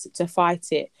really hard to fight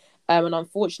it. And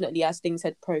unfortunately, as things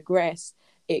had progressed,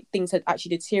 things had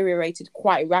actually deteriorated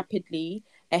quite rapidly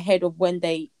ahead of when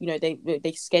they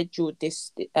scheduled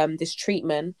this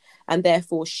treatment, and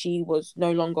therefore she was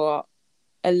no longer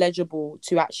eligible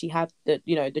to actually have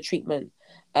the treatment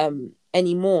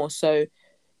anymore. So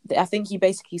I think he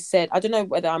basically said, I don't know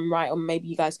whether I'm right, or maybe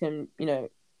you guys can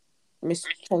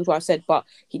mischange what I've said, but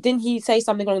he say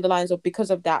something along the lines of, because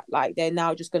of that, like, they're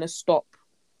now just going to stop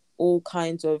all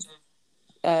kinds of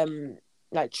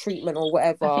like treatment or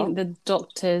whatever. I think the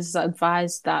doctors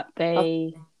advised that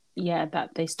they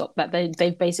stop, that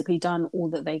they've basically done all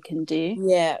that they can do.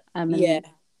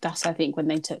 That's, I think, when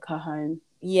they took her home.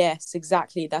 Yes,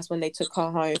 exactly, that's when they took her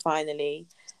home finally,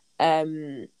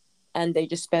 and they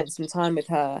just spent some time with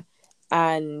her.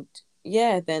 And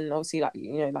then obviously, like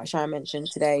Sharon mentioned,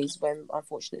 today is when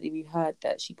unfortunately we heard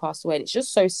that she passed away. And it's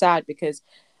just so sad, because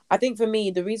I think for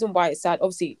me, the reason why it's sad,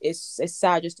 obviously it's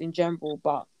sad just in general,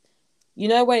 but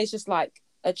when it's just like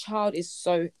a child is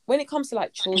so, when it comes to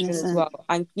like children as well,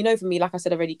 and for me, like I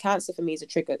said already, cancer for me is a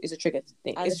trigger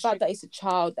thing. And the fact that it's a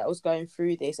child that was going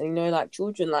through this, and like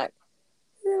children, like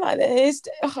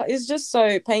it's just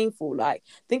so painful. Like,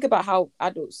 think about how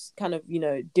adults kind of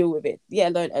deal with it,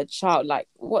 alone a child. Like,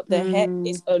 what the heck?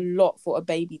 It's a lot for a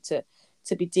baby to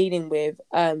be dealing with,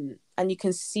 and you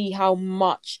can see how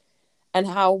much and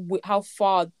how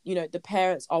far the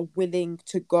parents are willing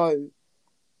to go.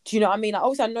 Do you know what I mean? Like,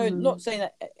 obviously, I know, not saying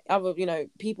that other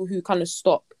people who kind of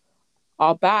stop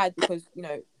are bad, because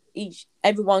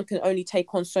everyone can only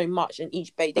take on so much, and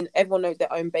each baby, everyone knows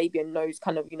their own baby and knows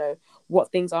kind of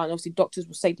what things are, and obviously doctors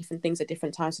will say different things at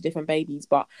different times to different babies.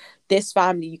 But this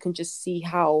family, you can just see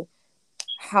how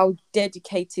how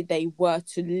dedicated they were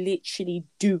to literally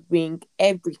doing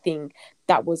everything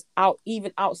that was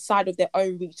even outside of their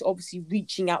own reach, obviously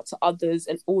reaching out to others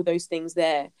and all those things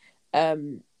there.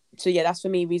 So yeah, that's for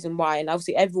me reason why. And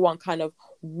obviously everyone kind of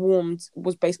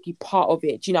was basically part of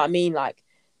it. Do you know what I mean? Like,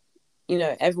 you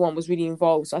know, everyone was really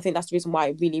involved. So I think that's the reason why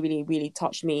it really, really, really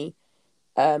touched me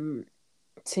to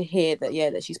hear that,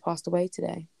 yeah, that she's passed away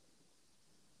today.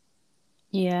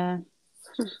 Yeah.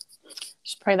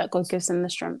 Just pray that God gives them the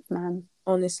strength, man.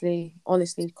 Honestly,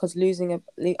 because losing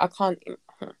losing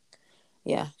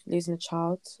a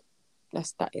child,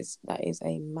 that is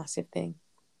a massive thing.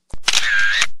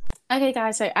 Okay,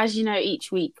 guys, so as you know,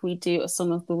 each week we do a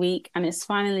song of the week, and it's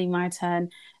finally my turn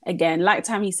again. Like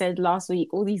Tammy said last week,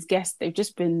 all these guests, they've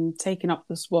just been taking up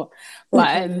the spot.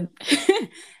 But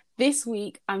this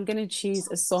week, I'm going to choose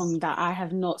a song that I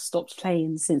have not stopped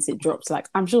playing since it dropped. Like,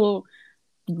 I'm sure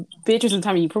Beatrice and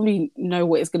Tammy, you probably know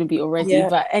what it's going to be already. Yeah.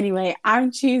 But anyway,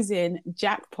 I'm choosing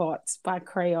Jackpot by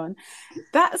Crayon.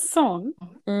 That song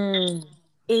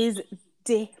is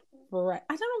different. I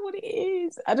don't know what it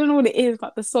is. I don't know what it is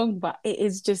about the song, but it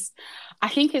is just, I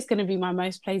think it's going to be my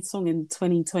most played song in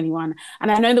 2021.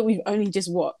 And I know that we've only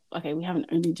just we haven't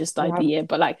only just started the year,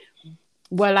 but like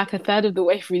we're like a third of the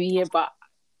way through the year, but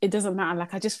it doesn't matter.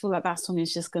 Like, I just feel like that song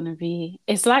is just going to be,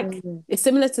 it's like, it's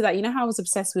similar to that. You know how I was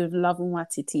obsessed with Love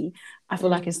Nwatiti? I feel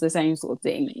like it's the same sort of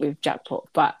thing with Jackpot.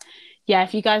 But yeah,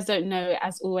 if you guys don't know,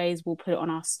 as always, we'll put it on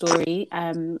our story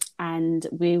and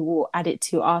we will add it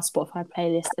to our Spotify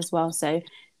playlist as well. So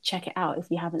check it out if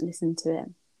you haven't listened to it.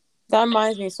 That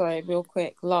reminds me, sorry, real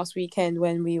quick, last weekend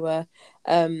when we were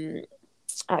at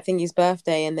Thingy's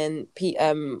birthday, and then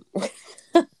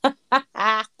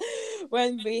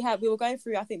when we were going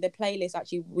through, I think, the playlist,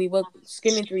 actually, we were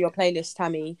skimming through your playlist,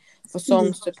 Tammy, for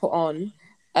songs to put on.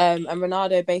 And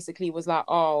Ronaldo basically was like,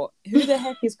 "Oh, who the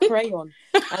heck is Crayon?"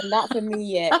 And that for me,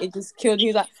 yeah, it just killed me. He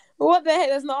was like, "What the heck?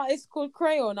 There's an artist called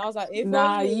Crayon." I was like,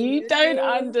 "Nah, you don't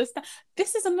understand."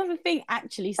 This is another thing,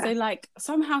 actually. So, like,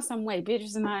 somehow, some way,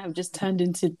 Beatrice and I have just turned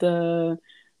into the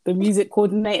music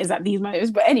coordinators at these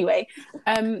moments. But anyway,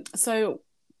 so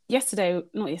 2 days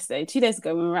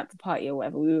ago, when we were at the party or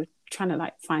whatever, we were trying to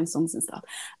like find songs and stuff,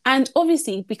 and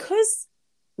obviously because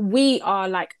we are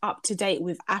like up to date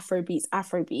with Afrobeats,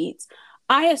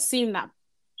 I assume that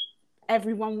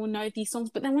everyone will know these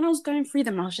songs. But then when I was going through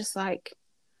them, I was just like,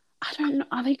 I don't know,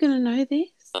 are they gonna know this?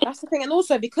 That's the thing. And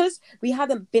also because we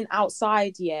haven't been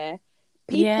outside yet,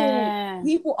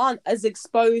 people aren't as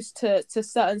exposed to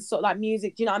certain sort of like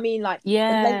music. Do you know what I mean? Like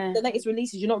the latest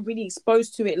releases, you're not really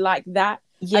exposed to it like that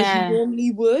as you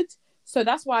normally would. So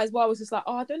that's why as well, I was just like,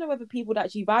 I don't know whether people would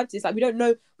actually vibe to this. Like, we don't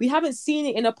know. We haven't seen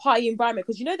it in a party environment.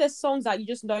 Because, you know, there's songs that you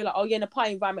just know, like, in a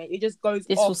party environment, it just goes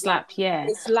This off, will slap, like, yeah.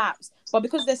 It slaps. But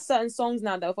because there's certain songs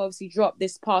now that have obviously dropped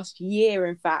this past year,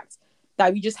 in fact,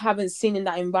 that we just haven't seen in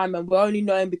that environment. We're only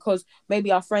knowing because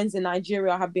maybe our friends in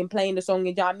Nigeria have been playing the song.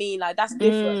 You know what I mean? Like, that's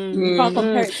different. You can't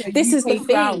compare it to a This UK is the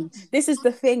crowd. thing. This is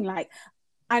the thing. Like,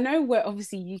 I know we're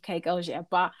obviously UK girls, yeah,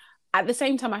 but at the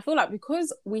same time, I feel like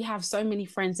because we have so many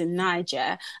friends in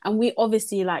Niger and we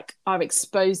obviously like are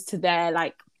exposed to their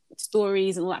like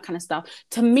stories and all that kind of stuff,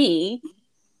 to me,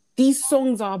 these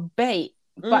songs are bait.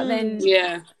 But then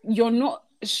you're not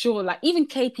sure. Like even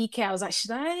KPK, I was like,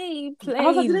 should I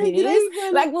play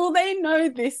this? Like, will they know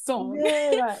this song?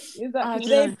 Yeah, like, exactly.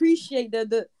 They appreciate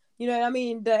the you know what I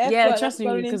mean? The effort. Yeah, trust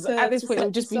me, because at this point,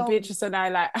 it'll just be Beatrice and I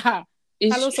like,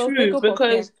 It's true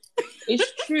because...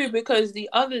 It's true because the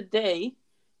other day,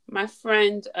 my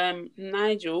friend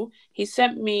Nigel, he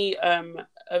sent me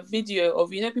a video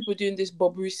of, you know, people doing this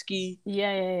Bobrisky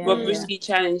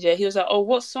challenge. Yeah. He was like, "Oh,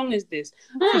 what song is this?"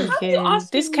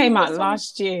 This came out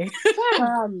last year.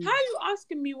 How are you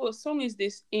asking me what song is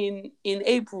this in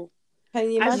April?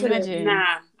 Can you imagine?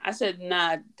 I said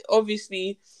nah.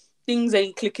 Obviously, things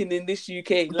ain't clicking in this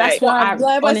UK. That's what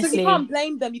honestly. So you can't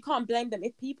blame them.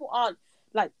 If people aren't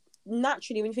like.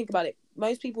 Naturally, when you think about it,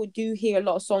 most people do hear a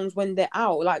lot of songs when they're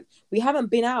out. Like, we haven't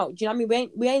been out. Do you know what I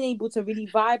mean? We ain't able to really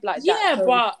vibe like that. Yeah,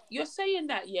 but you're saying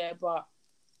that, but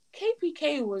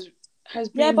KPK has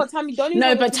been... Yeah, but Tammy, don't even...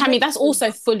 No, but Tammy, that's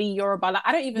also fully Yoruba. Like,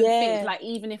 I don't even think, like,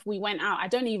 even if we went out, I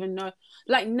don't even know.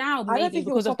 Like, now, maybe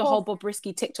because of the whole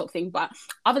Bobrisky TikTok thing, but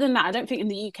other than that, I don't think in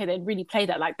the UK they'd really play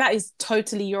that. Like, that is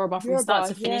totally Yoruba from start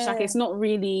to finish. Like, it's not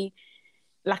really...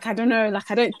 Like, I don't know. Like,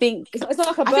 I don't think... It's not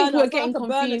like a burner. I think we're getting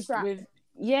confused with...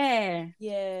 Yeah.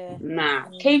 Nah.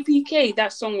 KPK,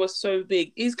 that song was so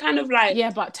big. It's kind of like... Yeah,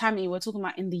 but Tammy, we're talking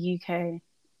about in the UK.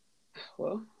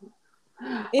 Well...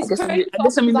 It's I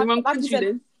guess I'm in the wrong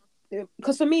country then.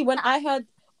 Because for me, when I heard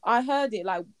it,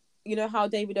 like, you know how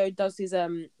Davido does his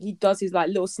he does his like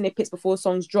little snippets before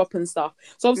songs drop and stuff.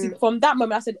 So obviously from that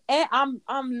moment I said,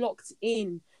 I'm locked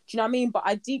in. Do you know what I mean? But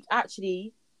I did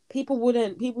actually, people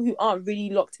who aren't really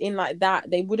locked in like that,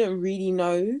 they wouldn't really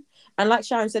know. And like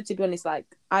Sharon said, to be honest, like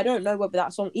I don't know whether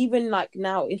that song, even like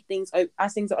now, if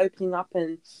as things are opening up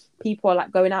and people are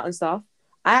like going out and stuff,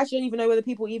 I actually don't even know whether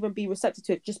people even be receptive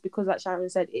to it, just because like Sharon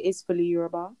said, it is fully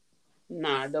Yoruba.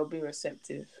 Nah, they'll be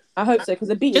receptive. I hope so, because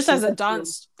the beat just is as a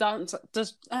dance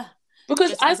just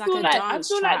because just I feel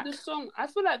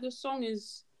like the song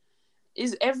is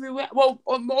everywhere. Well,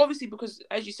 obviously because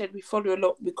as you said, we got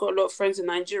a lot of friends in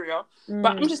Nigeria.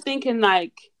 But I'm just thinking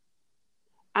like,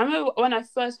 I remember when I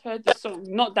first heard the song,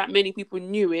 not that many people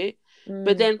knew it.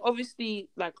 But then obviously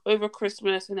like over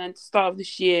Christmas and then start of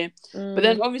this year. But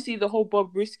then obviously the whole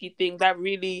Bob Risky thing that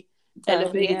really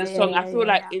elevated the song. I feel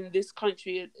like in this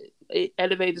country it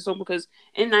elevated the song, because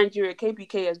in Nigeria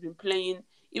KPK has been playing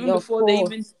even before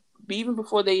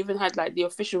they even had like the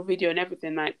official video and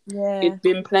everything, like it's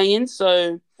been playing.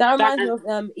 So that reminds me of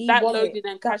that Loaded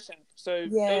and Cash App. So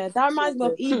that reminds me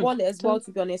of E-Wallet as well,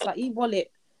 to be honest. Like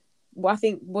E-Wallet, I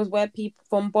think was where people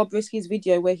from Bob Risky's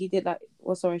video where he did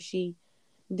she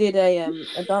did a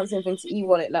dancing thing to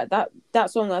E-Wallet, like that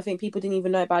song. I think people didn't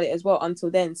even know about it as well until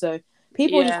then. So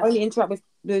people just only interact with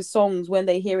the songs when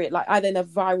they hear it, like either in a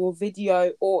viral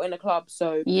video or in a club.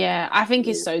 So yeah, I think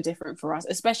it's so different for us,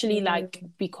 especially like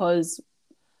because,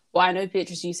 well, I know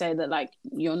Beatrice, you say that like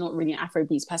you're not really an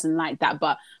Afrobeats person like that,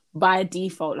 but by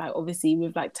default, like obviously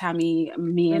with like Tammy,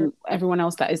 me, and everyone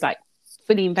else that is like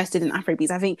fully invested in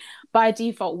Afrobeats, I think by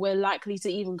default we're likely to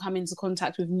even come into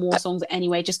contact with more songs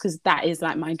anyway, just because that is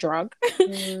like my drug.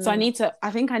 So I need to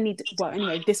well,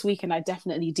 anyway, this weekend I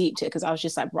definitely deeped it, because I was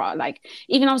just like, bro, like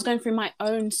even I was going through my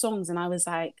own songs and I was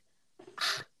like,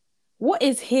 what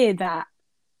is here that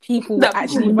people that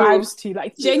actually vibes to,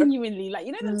 like genuinely, like,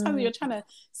 you know, that time you're trying to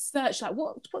search like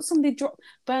what song did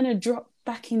Burna drop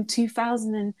back in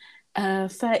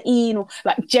 2013, or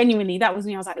like genuinely that was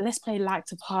me. I was like, let's play Like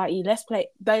to Party, let's play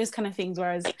those kind of things.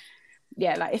 Whereas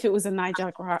yeah, like if it was a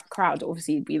Niger crowd,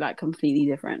 obviously it'd be like completely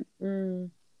different.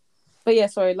 But yeah,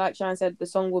 sorry, like Sharon said, the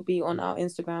song will be on our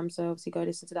Instagram, so obviously go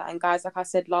listen to that. And guys, like I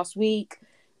said last week,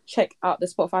 check out the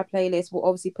Spotify playlist. We'll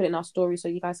obviously put it in our story so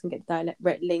you guys can get the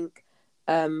direct link.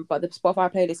 But the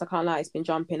Spotify playlist, I can't lie, it's been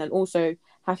jumping. And also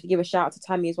have to give a shout out to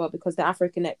Tammy as well, because the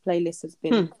Africa Connect playlist has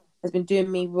been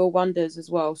doing me real wonders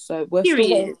as well. So we're still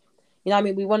waiting, you know what I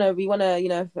mean? We wanna, you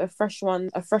know, a fresh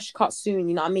cut soon,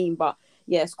 you know what I mean? But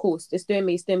yeah, it's cool. It's doing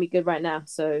me good right now.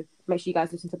 So make sure you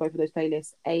guys listen to both of those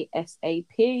playlists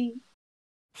ASAP.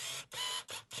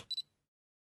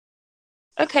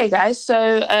 Okay, guys.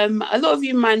 So a lot of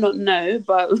you might not know,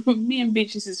 but me and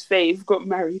Beatrice's fave got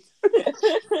married.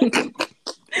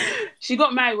 She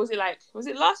got married. Was it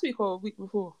last week or a week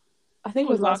before? I think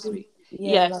it was last week.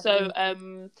 Yeah. So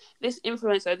this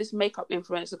makeup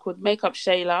influencer called Makeup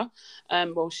Shayla,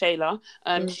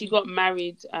 she got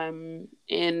married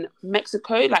in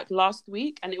Mexico like last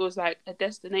week, and it was like a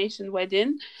destination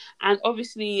wedding, and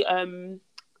obviously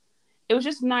it was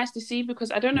just nice to see,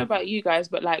 because I don't know about you guys,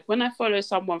 but like when I follow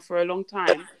someone for a long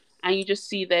time and you just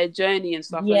see their journey and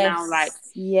stuff, and now like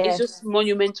it's just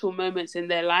monumental moments in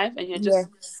their life, and you're just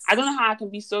I don't know how I can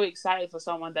be so excited for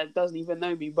someone that doesn't even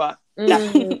know me, but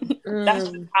that's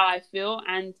just how I feel.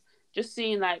 And just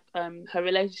seeing like her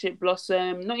relationship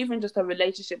blossom, not even just her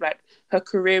relationship, like her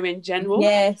career in general.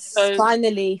 So,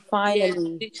 finally yeah,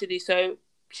 literally. So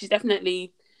she's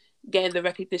definitely getting the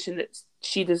recognition that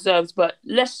she deserves, but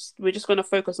we're just going to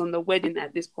focus on the wedding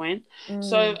at this point.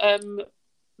 So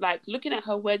like looking at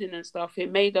her wedding and stuff,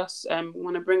 it made us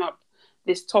want to bring up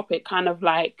this topic, kind of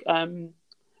like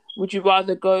would you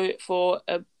rather go for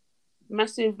a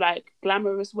massive like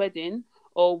glamorous wedding,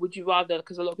 or would you rather,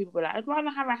 because a lot of people were like, I'd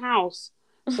rather have a house.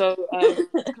 So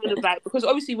kind of like, because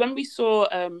obviously when we saw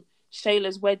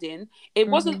Shayla's wedding, it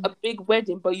wasn't a big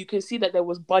wedding, but you can see that there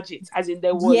was budget, as in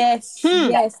there was. Yes.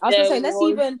 I was gonna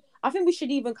say, I think we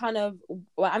should even kind of,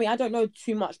 well, I mean, I don't know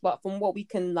too much, but from what we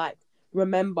can like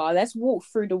remember, let's walk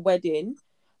through the wedding,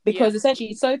 because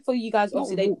essentially, so for you guys,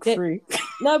 obviously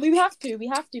no, but we have to,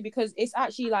 because it's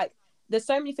actually like there's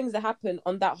so many things that happen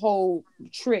on that whole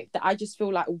trip that I just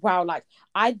feel like, wow, like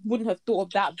I wouldn't have thought of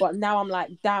that, but now I'm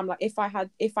like, damn, like if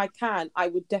I can, I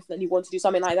would definitely want to do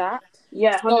something like that.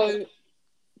 So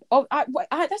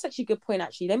that's actually a good point.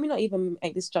 Actually, let me not even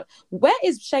make this joke. Where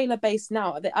is Shayla based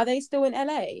now? Are they still in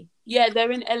LA? Yeah,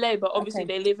 they're in LA, but obviously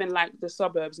they live in like the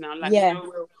suburbs now, like you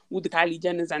know, all the Kylie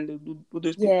Jenners and all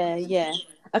those people. Yeah.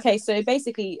 Okay, so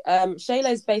basically,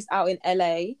 Shayla is based out in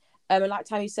LA. And like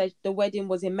Tammy said, the wedding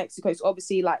was in Mexico. So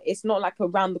obviously, like, it's not like a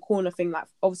round the corner thing. Like,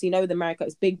 obviously, you know, with America,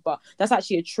 it's big, but that's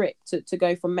actually a trip to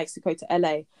go from Mexico to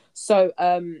LA. So,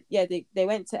 yeah, they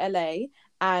went to LA,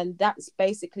 and that's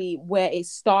basically where it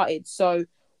started. So,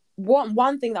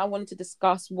 one thing that I wanted to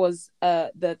discuss was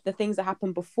the things that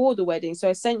happened before the wedding. So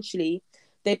essentially,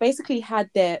 they basically had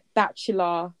their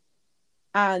bachelor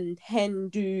and hen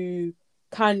do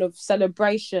kind of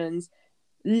celebrations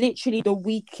literally the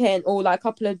weekend or like a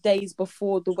couple of days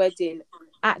before the wedding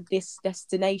at this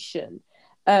destination.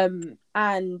 And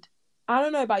I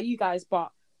don't know about you guys,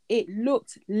 but it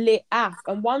looked lit af.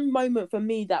 And one moment for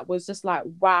me that was just like,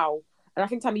 wow. And I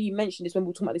think, Tammy, you mentioned this when we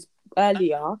were talking about this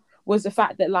earlier, was the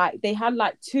fact that like they had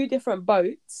like two different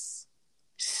boats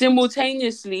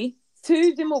simultaneously.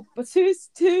 Two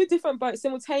different boats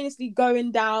simultaneously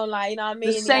going down, like, you know what I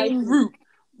mean? The same route.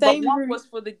 But one route. was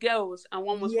for the girls and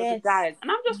one was for the guys.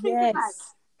 And I'm just thinking, like,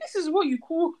 this is what you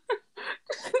call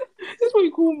this is what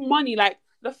you call money. Like,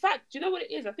 the fact, do you know what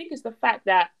it is? I think it's the fact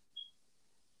that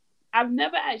I've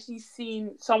never actually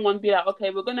seen someone be like, okay,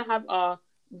 we're gonna have our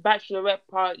bachelorette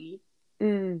party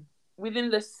within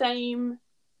the same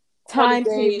time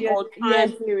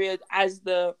period as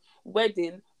the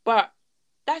wedding. But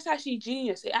that's actually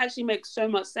genius. It actually makes so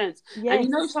much sense. Yes. And you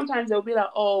know, sometimes they'll be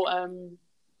like, oh,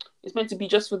 it's meant to be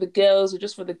just for the girls or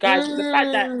just for the guys. But the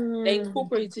fact that they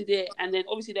incorporated it, and then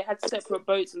obviously they had separate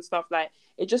boats and stuff, like,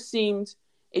 it just seemed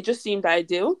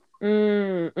ideal.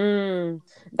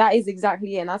 That is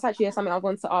exactly it. And that's actually something I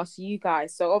want to ask you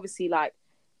guys. So obviously, like,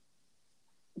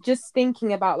 just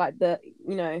thinking about like the,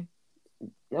 you know,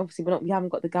 obviously we haven't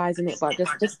got the guys in it, but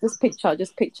just picture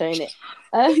in it.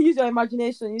 Use your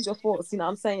imagination, use your thoughts, you know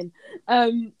what I'm saying?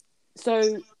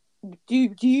 So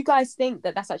do you guys think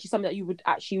that that's actually something that you would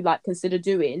actually like consider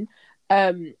doing?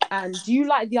 And do you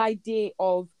like the idea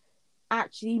of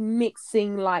actually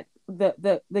mixing like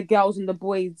the girls and the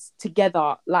boys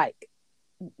together? Like,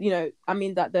 you know, I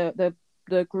mean that the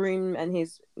groom and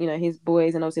his, you know, his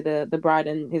boys, and obviously the bride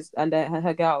and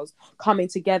her girls coming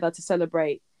together to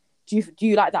celebrate. Do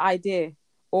you like the idea,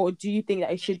 or do you think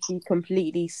that it should be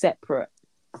completely separate?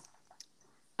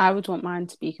 I would want mine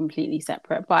to be completely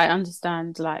separate, but I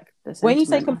understand like the sentiment. When you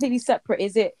say completely separate,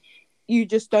 is it you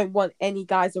just don't want any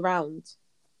guys around?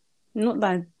 Not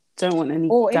that I don't want any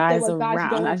or guys if there were guys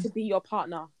around. You don't want to be your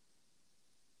partner.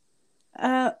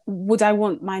 Would I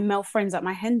want my male friends at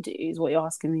my hen do, is what you're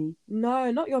asking me? No,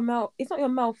 not your male. It's not your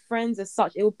male friends as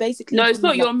such. It will basically. No, it's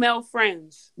not your male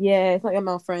friends. Yeah, it's not your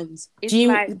male friends.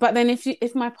 But then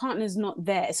if my partner's not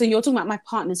there, so you're talking about my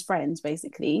partner's friends,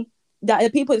 basically. That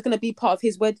the people is going to be part of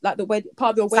his wedding, like the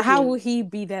part of your wedding. So how will he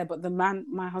be there, but the man,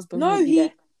 my husband, no, won't be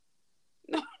there?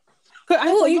 No. I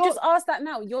thought you just asked that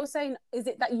now. You're saying, is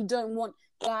it that you don't want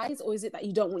guys, or is it that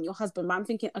you don't want your husband? But I'm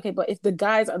thinking, okay, but if the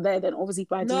guys are there, then obviously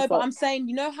by default. No, but I'm saying,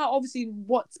 you know how obviously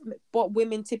what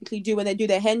women typically do when they do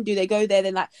their hen do, they go there,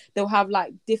 then like they'll have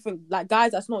like different like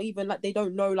guys that's not even like they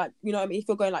don't know, like, you know what I mean, if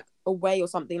you're going like away or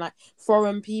something, like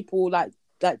foreign people like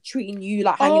treating you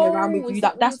like hanging around with you,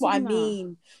 that's what I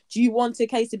mean. Do you want a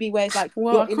case to be where it's like,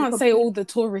 well, I can't say all the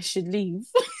tourists should leave.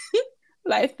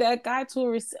 Like if they're guy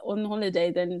tourists on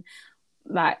holiday, then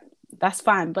like that's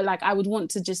fine, but like I would want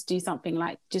to just do something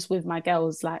like just with my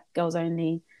girls, like girls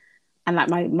only, and like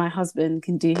my husband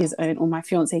can do his own, or my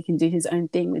fiance can do his own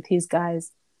thing with his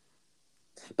guys.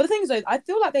 But the thing is, though, I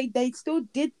feel like they still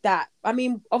did that. I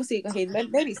mean, obviously, okay,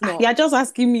 maybe it's not. Yeah, just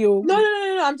asking you. No.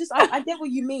 I get what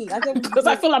you mean. Because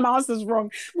I feel like my answer's wrong.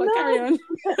 But carry on.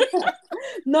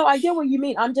 No, I get what you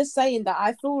mean. I'm just saying that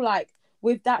I feel like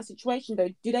with that situation, though,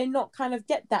 do they not kind of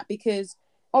get that? Because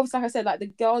obviously, like I said, like the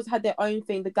girls had their own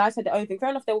thing, the guys had their own thing. Fair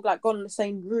enough, they were like gone on the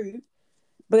same route,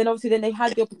 but then obviously then they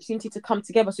had the opportunity to come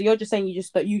together. So you're just saying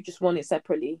you just want it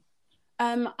separately.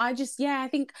 I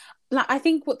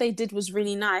think what they did was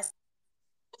really nice.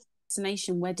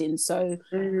 Destination wedding, so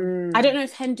I don't know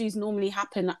if hen dos normally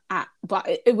happen at, but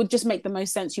it would just make the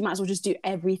most sense. You might as well just do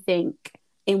everything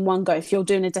in one go. If you're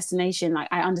doing a destination, like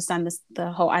I understand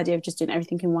the whole idea of just doing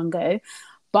everything in one go,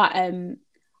 but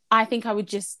I think I would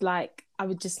just like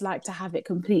to have it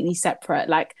completely separate.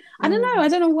 Like I don't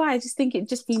know why. I just think it'd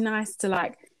just be nice to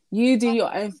like you do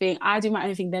your own thing, I do my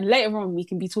own thing. Then later on we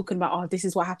can be talking about, oh, this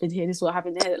is what happened here, this is what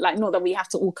happened there. Like not that we have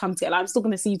to all come together. Like, I'm still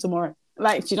going to see you tomorrow.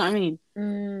 Like, do you know what I mean?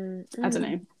 I don't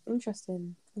know.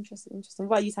 Interesting. What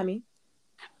about you, Tammy?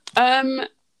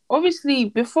 Obviously,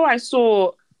 before I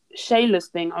saw Shayla's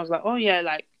thing, I was like, oh yeah,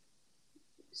 like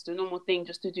it's the normal thing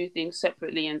just to do things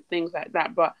separately and things like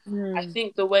that. But I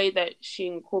think the way that she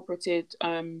incorporated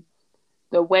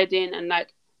the wedding, and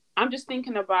like I'm just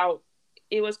thinking about,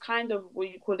 it was kind of, what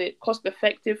you call it, cost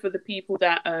effective for the people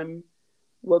that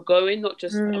were going. Not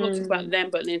just I'm not talking about them,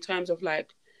 but in terms of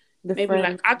like The maybe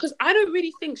friends. like because I don't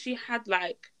really think she had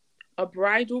like a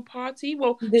bridal party.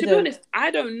 Well, to Didn't. be honest,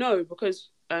 I don't know because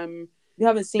you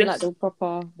haven't seen like the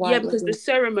proper white because the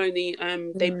ceremony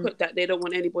they put that they don't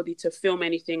want anybody to film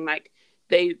anything. Like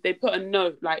they put a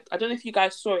note, like I don't know if you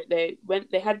guys saw it,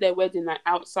 they had their wedding like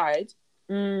outside,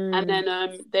 and then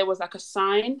there was like a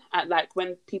sign at like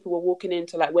when people were walking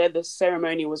into like where the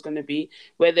ceremony was going to be,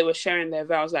 where they were sharing their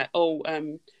vows, like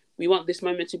we want this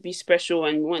moment to be special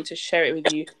and we want to share it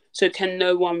with you, so can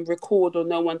no one record or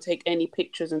no one take any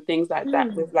pictures and things like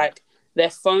that with like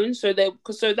their phone. So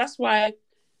that's why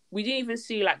we didn't even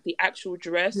see like the actual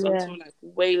dress until like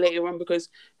way later on, because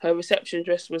her reception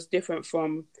dress was different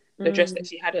from the dress that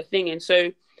she had her thing in.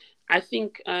 So I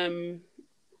think what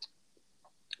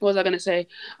was I going to say?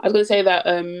 I was going to say that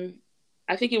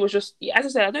I think it was just, as I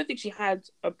said, I don't think she had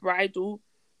a bridal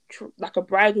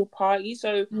party.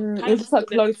 So it was just her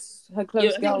close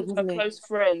girls, her close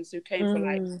friends who came for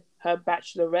like her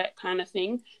bachelorette kind of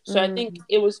thing. So I think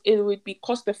it would be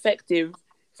cost effective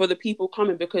for the people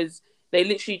coming, because they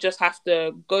literally just have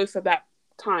to go for that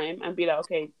time and be like,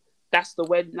 okay, that's the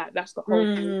wedding, like that's the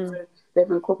whole thing. So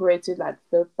they've incorporated like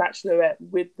the bachelorette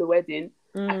with the wedding,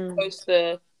 as opposed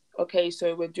to, okay,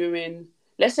 so we're doing,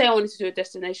 let's say I wanted to do a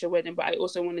destination wedding, but I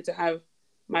also wanted to have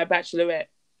my bachelorette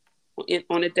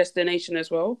on a destination as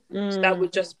well. So that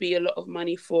would just be a lot of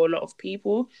money for a lot of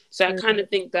people. So I kind of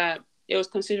think that it was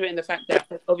considering the fact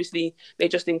that obviously they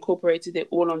just incorporated it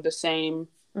all on the same,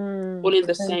 all in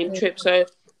the same trip. So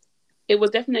it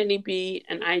would definitely be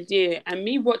an idea. And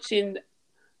me watching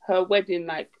her wedding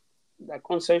like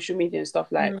on social media and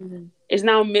stuff, like it's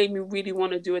now made me really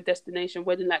want to do a destination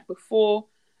wedding. Like before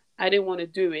I didn't want to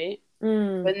do it,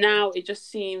 but now it just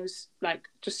seems like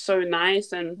just so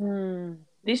nice. And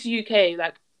this UK,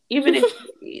 like even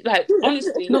if like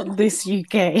honestly not this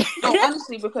UK. No,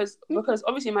 honestly, because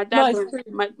obviously my dad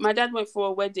my dad went for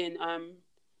a wedding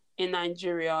in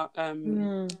Nigeria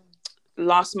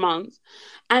last month,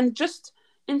 and just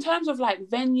in terms of like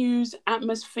venues,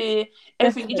 atmosphere,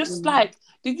 everything, it just like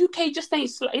the UK just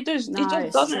ain't it just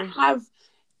doesn't have.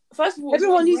 First of all,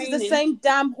 everyone uses the same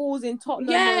damn halls in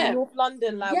Tottenham or North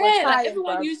London. Like, we're tired,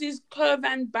 everyone uses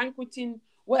Curvan banqueting,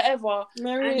 whatever.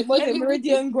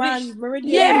 Meridian Grand?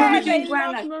 Meridian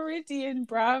Grand. Meridian,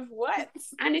 bruv. What?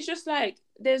 And it's just like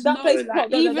there's that no place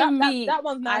like even me. That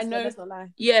one's nice. I know. That's not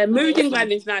lie. Yeah, Meridian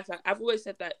Grand is nice. Like, I've always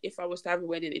said that if I was to have a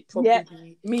wedding, it'd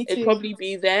probably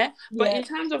be there. But in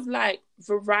terms of like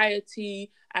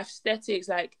variety, aesthetics,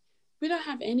 like we don't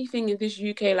have anything in this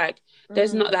UK. Like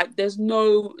there's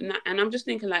no, and I'm just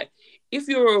thinking like if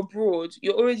you're abroad,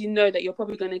 you already know that you're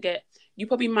probably you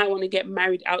probably might want to get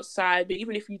married outside, but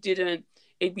even if you didn't,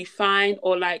 it'd be fine.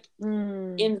 Or like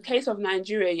in the case of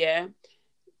Nigeria,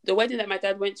 the wedding that my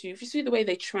dad went to, if you see the way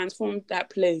they transformed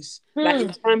that place, like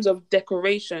in terms of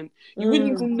decoration, you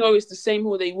wouldn't even know it's the same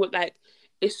hall they would. Like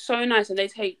it's so nice, and they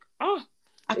take I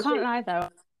can't lie though.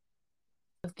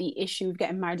 The issue with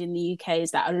getting married in the UK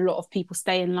is that a lot of people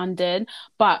stay in London,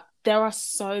 but there are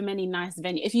so many nice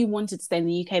venues. If you wanted to stay in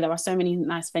the UK, there are so many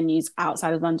nice venues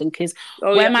outside of London, because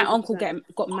my uncle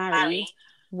got married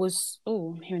was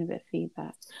I'm hearing a bit of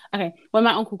feedback. Okay, when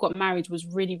my uncle got married was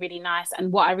really, really nice.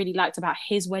 And what I really liked about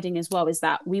his wedding as well is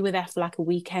that we were there for like a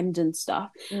weekend and stuff.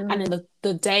 And then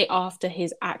the day after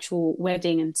his actual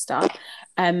wedding and stuff,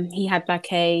 he had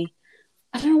like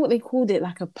I don't know what they called it,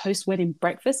 like a post-wedding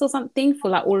breakfast or something for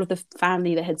like all of the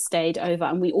family that had stayed over,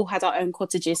 and we all had our own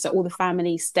cottages, so all the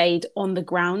family stayed on the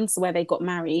grounds where they got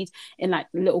married in like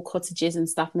little cottages and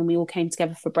stuff, and then we all came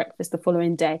together for breakfast the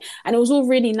following day, and it was all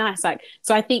really nice. Like,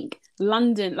 so I think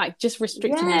London, like just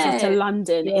restricting yourself to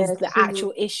London is the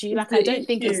actual issue. Like I don't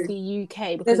think it's the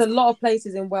UK, because there's a lot of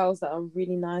places in Wales that are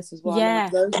really nice as well. Yeah,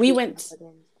 we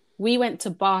went to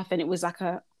Bath, and it was like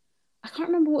I can't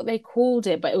remember what they called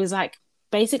it, but it was like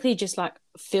basically just like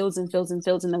fields and fields and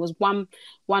fields, and there was one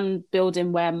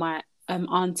building where my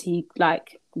auntie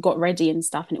like got ready and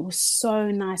stuff, and it was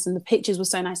so nice, and the pictures were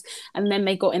so nice. And then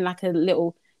they got in like a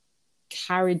little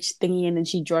carriage thingy, and then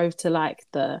she drove to like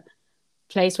the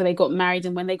place where they got married,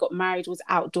 and when they got married was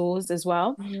outdoors as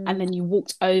well. And then you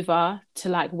walked over to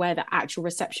like where the actual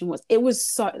reception was. It was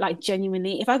so like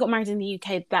genuinely, if I got married in the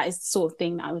UK, that is the sort of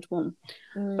thing that I would want.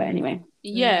 But anyway,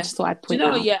 I just thought I'd point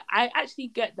out. I actually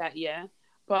get that,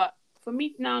 but for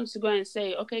me now to go and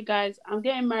say, okay guys, I'm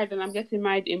getting married and I'm getting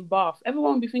married in Bath,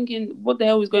 everyone will be thinking, what the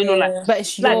hell is going on? Like, but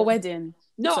it's your wedding.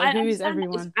 No, so who is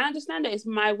everyone? I understand that it's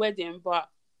my wedding, but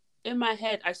in my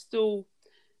head I still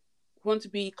want to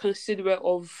be considerate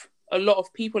of a lot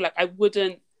of people. Like I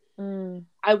wouldn't want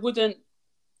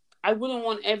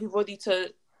everybody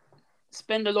to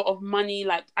spend a lot of money.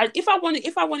 Like, if I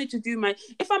wanted to do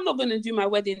if I'm not going to do my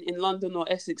wedding in London or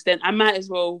Essex, then I might as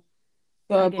well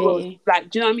go abroad. Like,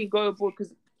 do you know what I mean? Go abroad,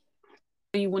 because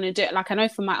you want to do it. Like, I know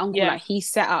for my uncle, like, he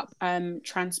set up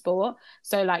transport,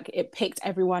 so like it picked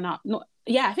everyone up.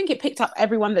 I think it picked up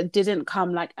everyone that didn't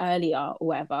come like earlier or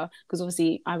whatever, because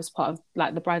obviously I was part of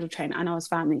like the bridal train and I was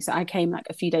family, so I came like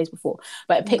a few days before,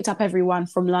 but it picked up everyone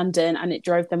from London and it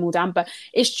drove them all down. But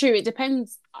it's true, it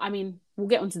depends. I mean, we'll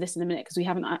get onto this in a minute because we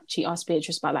haven't actually asked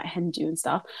Beatrice about like hen do and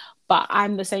stuff, but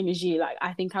I'm the same as you. Like,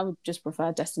 I think I would just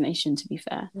prefer destination, to be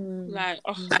fair. Like,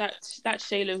 that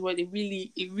Shayla's word, it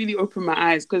really opened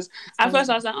my eyes, because at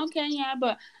first I was like, okay, yeah,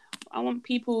 but I want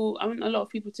a lot of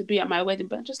people to be at my wedding,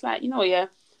 but I'm just like,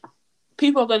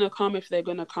 people are gonna come if they're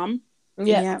gonna come.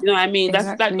 Yeah. You know what I mean?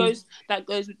 Exactly. That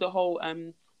goes with the whole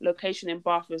location in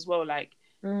Bath as well. Like,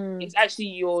 it's actually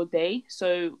your day,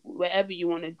 so wherever you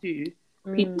want to do,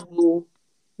 people will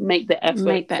make the effort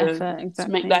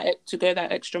exactly. to go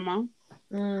that extra mile.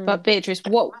 But Beatrice,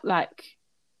 what, like,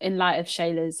 in light of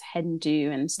Shayla's hen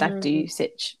do and stag do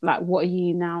sitch, like, what are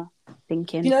you now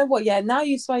thinking? You know what? Yeah, now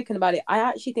you've spoken about it, I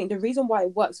actually think the reason why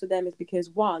it works for them is because,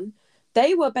 one,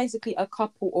 they were basically a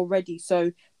couple already,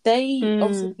 so they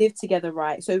obviously live together,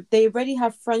 right? So they already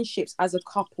have friendships as a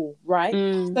couple, right?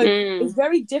 So it's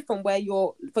very different where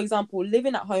you're, for example,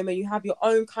 living at home and you have your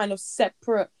own kind of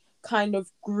separate kind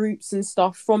of groups and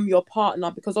stuff from your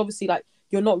partner, because obviously, like,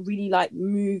 you're not really like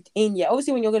moved in yet.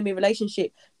 Obviously, when you're going to be in a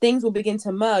relationship, things will begin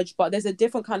to merge, but there's a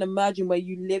different kind of merging where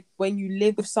you live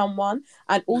with someone,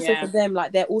 and also for them,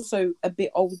 like, they're also a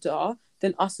bit older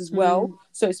than us as well,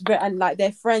 so it's very, and like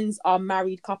their friends are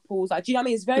married couples, like, do you know what I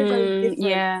mean? It's very very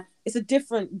different. It's a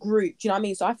different group, do you know what I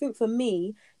mean? So I think for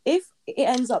me, if it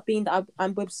ends up being that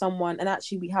I'm with someone and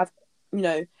actually we have,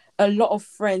 a lot of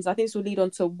friends, I think this will lead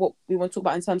on to what we want to talk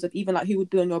about in terms of even like who would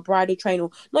be on your bridal train, or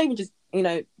not even just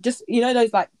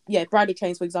those, like, bridal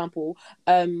trains, for example.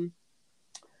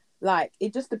 Like,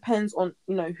 it just depends on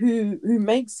who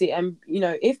makes it, and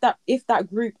if that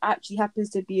group actually happens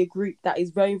to be a group that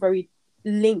is very very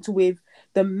linked with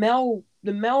the male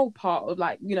part of,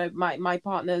 like, my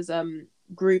partner's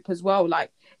group as well,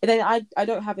 like, then I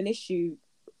don't have an issue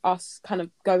us kind of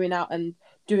going out and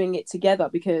doing it together,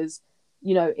 because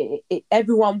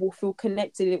everyone will feel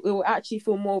connected. It will actually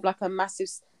feel more of like a massive,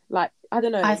 like, I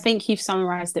don't know. I think you've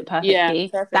summarized it perfectly.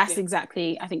 Perfectly. That's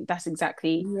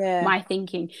exactly my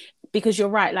thinking. Because you're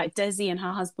right, like, Desi and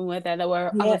her husband were there. There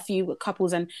were other few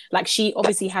couples, and like, she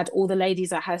obviously had all the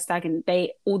ladies at her stag, and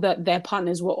their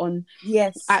partners were on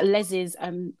at Les's.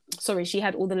 She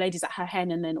had all the ladies at her hen,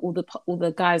 and then all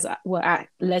the guys were at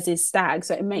Les's stag.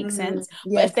 So it makes sense.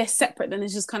 But if they're separate, then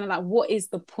it's just kind of like, what is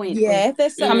the point? If they're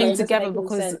separate, coming together,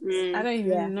 because I don't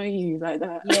even know you like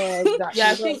that. Yeah,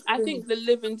 exactly. I think the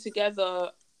living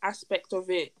together aspect of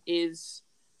it is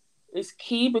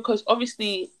key, because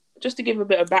obviously, just to give a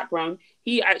bit of background,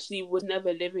 he actually was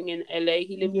never living in LA.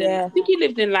 He lived I think he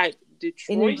lived in like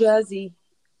Detroit. In New Jersey.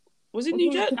 Was it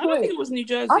New Jersey? I don't think it was New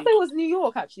Jersey. I think it was New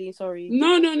York, actually. Sorry.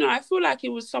 No. I feel like it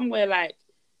was somewhere like,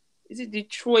 is it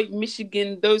Detroit,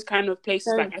 Michigan, those kind of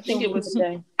places? Like, I think it's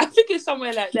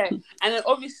somewhere like that. And then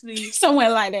obviously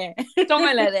somewhere like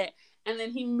that. And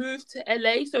then he moved to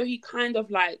LA, so he kind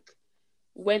of like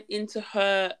went into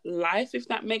her life, if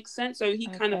that makes sense. So he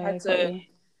kind of had to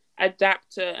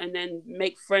adapt to and then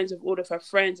make friends with all of her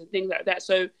friends and things like that.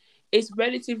 So it's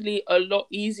relatively a lot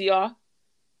easier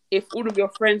if all of your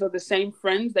friends are the same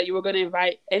friends that you were going to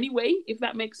invite anyway, if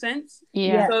that makes sense.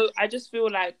 So I just feel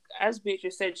like, as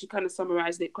Beatrice said, she kind of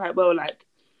summarized it quite well. Like,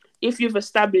 if you've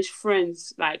established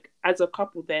friends like as a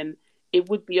couple, then it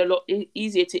would be a lot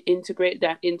easier to integrate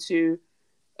that into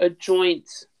a joint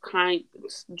 /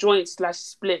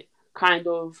 split kind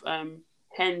of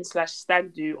hen /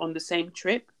 stag do on the same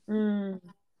trip.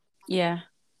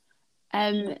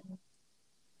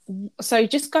 So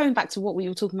just going back to what we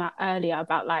were talking about earlier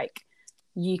about like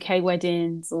UK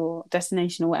weddings or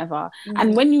destination or whatever,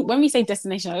 and when we say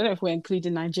destination, I don't know if we're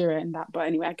including Nigeria in that, but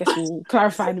anyway, I guess we'll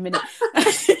clarify in a minute.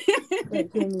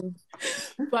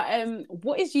 But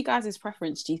what is you guys'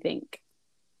 preference, do you think?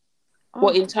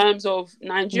 What, in terms of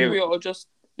Nigeria or just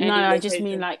no, I just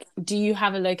mean, like, do you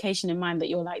have a location in mind that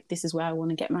you're like, this is where I want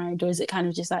to get married? Or is it kind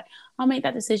of just like, I'll make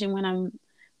that decision when I'm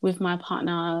with my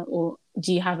partner? Or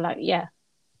do you have like, a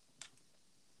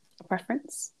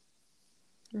preference?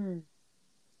 Do you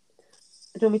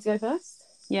want me to go first?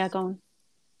 Yeah, go on.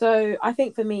 So I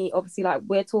think for me, obviously, like,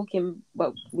 we're talking,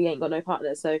 well, we ain't got no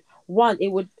partner. So one, it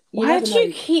would... Why do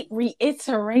you keep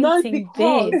reiterating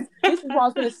this? This is what I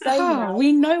was going to say.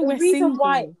 We know we're single.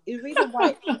 The reason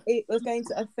why it was going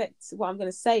to affect what I'm going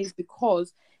to say is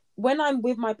because when I'm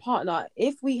with my partner,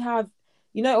 if we have,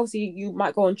 obviously you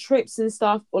might go on trips and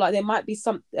stuff, or like there might be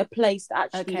a place that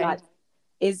actually like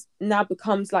is now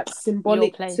becomes like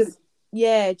symbolic to,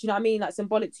 yeah, do you know what I mean? Like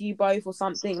symbolic to you both or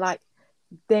something, like,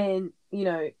 then,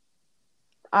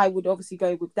 I would obviously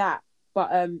go with that.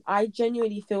 But I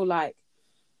genuinely feel like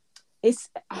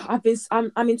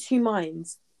I'm in two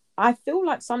minds. I feel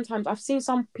like sometimes I've seen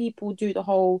some people do the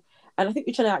whole, and I think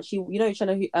Uchenna actually,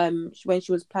 Uchenna, when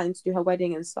she was planning to do her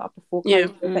wedding and stuff before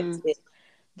COVID affected it,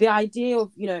 the idea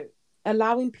of,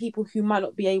 allowing people who might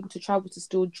not be able to travel to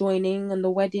still joining in the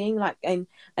wedding, like, and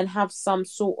have some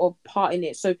sort of part in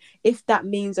it. So if that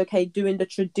means, okay, doing the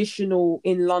traditional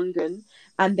in London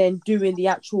and then doing the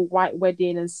actual white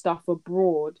wedding and stuff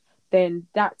abroad, then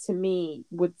that to me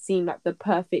would seem like the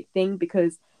perfect thing.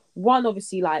 Because one,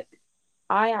 obviously, like,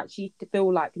 I actually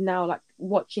feel like now, like,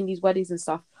 watching these weddings and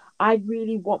stuff, I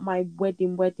really want my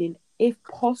wedding, if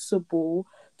possible,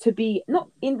 to be not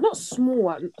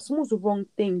small. Small's the wrong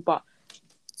thing, but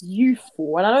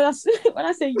youthful. And I know that's when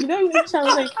I say,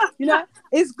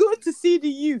 it's good to see the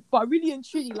youth, but really and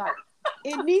truly, like,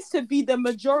 it needs to be the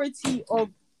majority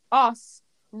of us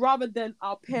rather than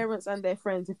our parents and their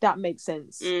friends, if that makes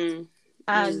sense. And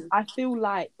I feel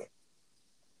like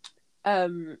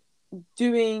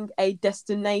doing a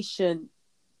destination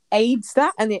aids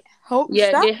that, and it helps.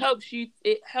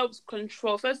 It helps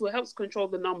control. First of all, it helps control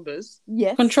the numbers.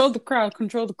 Yes. Control the crowd. Or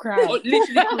literally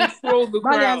control the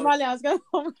crowd. Mali, I was going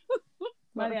on.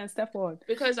 Mali, and step forward.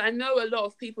 Because I know a lot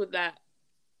of people that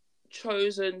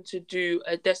chosen to do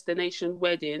a destination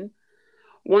wedding.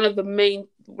 One of the main,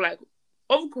 like,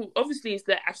 obviously it's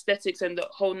the aesthetics and the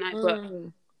whole night, but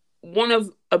one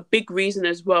of a big reason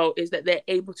as well is that they're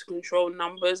able to control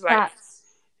numbers. Like,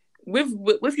 with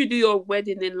you do your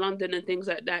wedding in London and things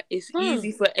like that, it's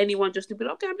easy for anyone just to be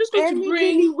like, okay, I'm just going to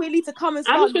bring Willy to come and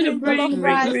start bring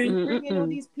in all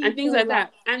these people and things like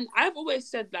that. And I've always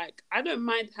said, like, I don't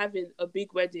mind having a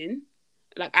big wedding.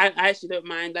 Like, I actually don't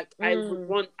mind. Like, I would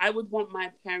want my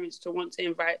parents to want to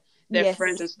invite their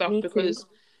friends and stuff, because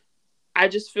I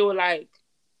just feel like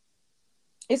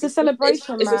it's a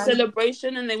celebration. It's a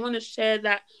celebration, and they want to share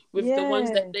that with the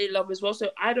ones that they love as well. So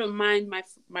I don't mind my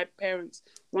parents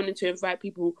wanting to invite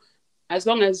people, as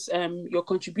long as you're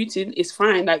contributing, it's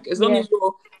fine. Like, as long as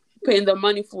you're putting the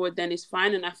money forward, then it's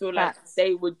fine. And I feel like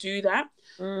they would do that.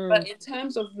 But in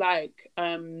terms of like,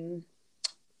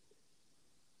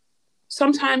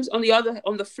 sometimes on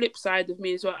the flip side of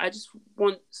me as well, I just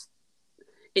want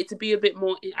it to be a bit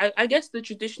more. I guess the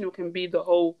traditional can be the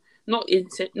whole. Not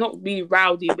be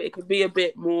rowdy, but it could be a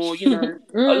bit more, a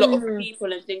lot of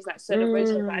people and things like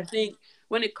celebration. But I think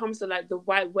when it comes to like the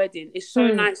white wedding, it's so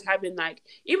nice having like,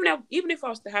 even if I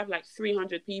was to have like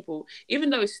 300 people, even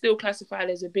though it's still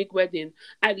classified as a big wedding,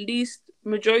 at least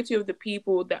majority of the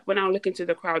people that when I look into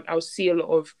the crowd, I'll see a lot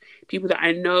of people that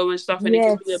I know and stuff, and it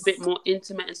can be a bit more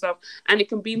intimate and stuff, and it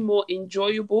can be more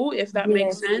enjoyable, if that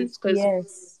makes sense.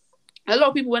 Because a lot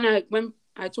of people, when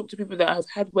I talk to people that have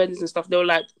had weddings and stuff, they're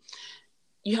like,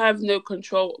 you have no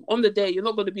control on the day. You're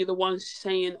not going to be the one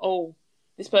saying, oh,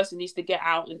 this person needs to get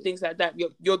out and things like that.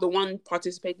 You're the one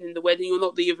participating in the wedding. You're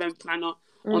not the event planner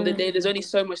on the day. There's only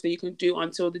so much that you can do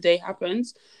until the day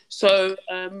happens. So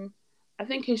I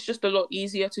think it's just a lot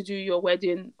easier to do your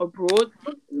wedding abroad.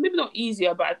 Maybe not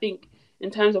easier, but I think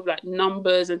in terms of like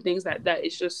numbers and things like that,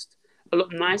 it's just a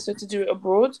lot nicer to do it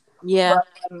abroad. Yeah.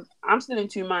 But, I'm still in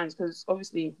two minds, because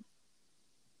obviously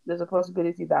there's a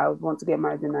possibility that I would want to get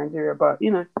married in Nigeria, but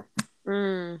I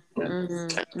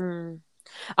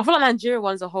feel like Nigeria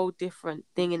one's a whole different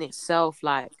thing in itself,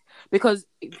 like, because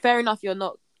fair enough, you're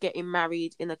not getting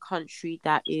married in a country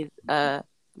that is where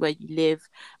you live,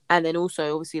 and then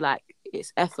also obviously like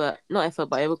it's not effort,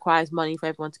 but it requires money for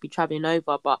everyone to be traveling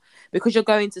over. But because you're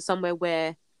going to somewhere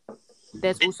where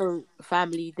there's also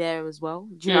family there as well,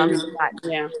 do you know what I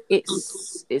mean? Like,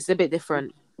 it's a bit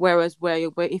different. Whereas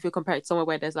if you're compared to somewhere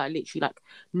where there's like literally like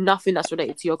nothing that's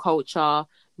related to your culture,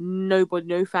 no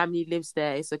family lives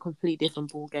there, it's a completely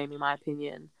different ball game in my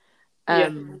opinion.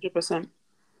 100%.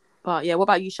 But yeah, what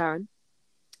about you, Sharon?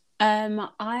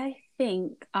 I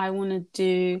think I want to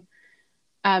do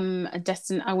I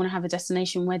want to have a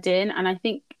destination wedding, and I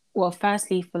think, well,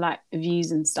 firstly for like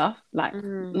views and stuff, like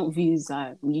not views,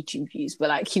 YouTube views, but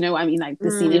like, you know what I mean, like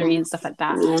the scenery and stuff like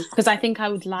that. Because I think I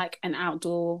would like an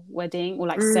outdoor wedding, or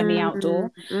like semi-outdoor.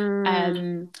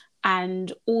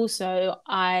 And also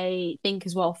I think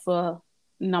as well for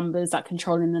numbers, like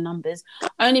controlling the numbers,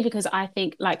 only because I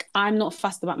think like I'm not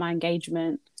fussed about my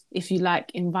engagement. If you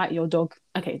like invite your dog,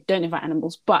 okay, don't invite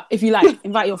animals, but if you like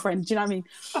invite your friends, do you know what I mean?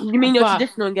 You mean your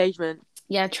traditional engagement?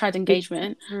 Yeah, trad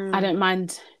engagement. I don't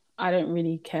mind I don't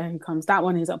really care who comes. That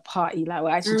one is a party. Like, we're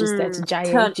actually just there to jail.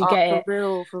 Turn Do you up get it?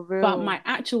 for real. But my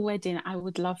actual wedding, I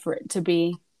would love for it to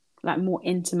be like more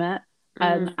intimate.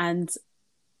 And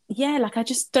yeah, like I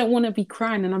just don't want to be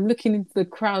crying and I'm looking into the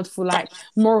crowd for like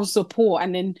moral support,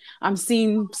 and then I'm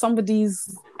seeing somebody, and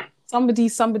I'm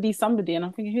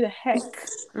thinking, who the heck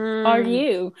are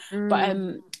you? But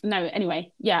no,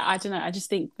 anyway, yeah, I don't know. I just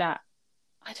think that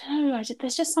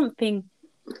there's just something.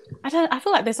 I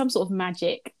feel like there's some sort of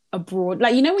magic abroad.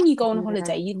 Like, you know, when you go on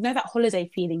holiday, you know that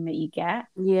holiday feeling that you get.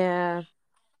 Yeah.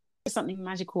 There's something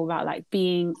magical about like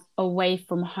being away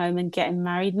from home and getting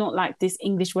married, not like this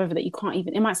English weather that you can't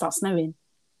even, it might start snowing.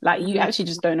 Like, you actually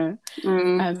just don't know.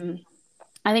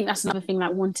 I think that's another thing,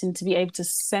 like wanting to be able to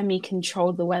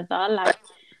semi-control the weather. Like,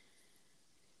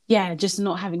 yeah, just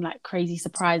not having like crazy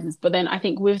surprises. But then I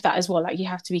think with that as well, like you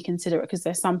have to be considerate, because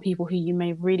there's some people who you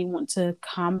may really want to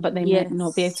come, but they may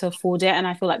not be able to afford it. And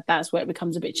I feel like that's where it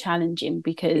becomes a bit challenging,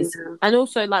 because and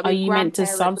also, like, are you meant to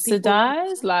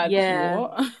subsidize? Like,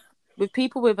 what? With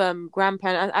people with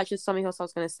grandparents, actually something else I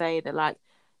was going to say, that like,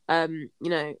 you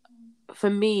know, for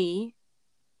me,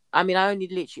 I mean, I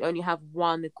literally only have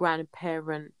one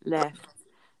grandparent left,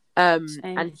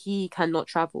 and he cannot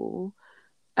travel.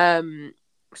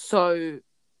 So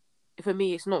for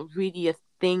me, it's not really a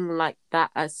thing like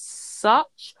that as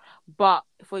such. But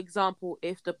for example,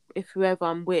 if whoever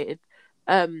I'm with,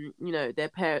 you know,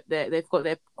 they've got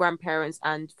their grandparents,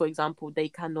 and for example, they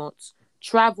cannot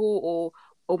travel,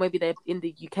 or maybe they're in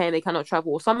the UK and they cannot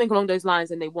travel, or something along those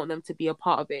lines, and they want them to be a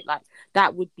part of it, like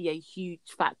that would be a huge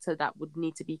factor that would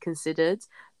need to be considered.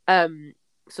 So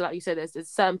like you said, there's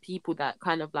certain people that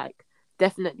kind of like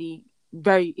definitely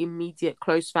very immediate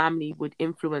close family would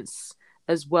influence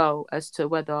as well as to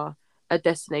whether a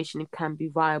destination can be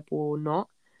viable or not.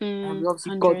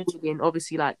 Obviously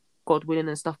 100. God willing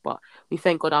and stuff, but we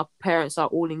thank God our parents are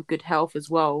all in good health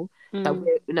as well, that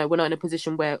we're not in a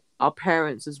position where our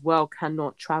parents as well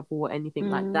cannot travel or anything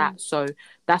like that. So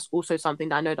that's also something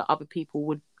that I know that other people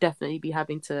would definitely be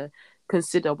having to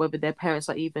consider, whether their parents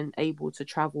are even able to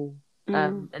travel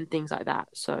and things like that.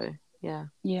 So yeah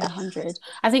 100.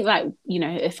 I think, like, you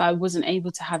know, if I wasn't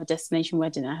able to have a destination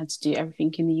wedding, I had to do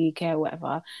everything in the UK or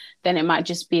whatever, then it might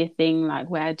just be a thing like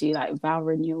where I do like vow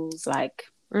renewals like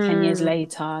 10 years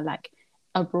later, like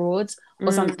abroad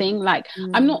or something. Like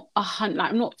I'm not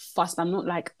I'm not fussed. I'm not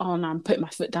like, oh no, I'm putting my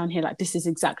foot down here, like this is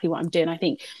exactly what I'm doing. I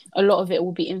think a lot of it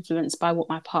will be influenced by what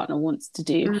my partner wants to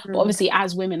do. But obviously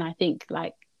as women, I think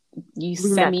like you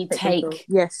take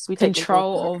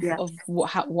control of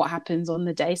what happens on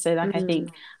the day. So like I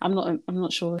think I'm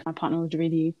not sure if my partner would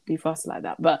really be fussed like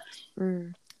that. But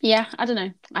yeah, I don't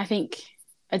know. I think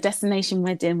a destination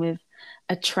wedding with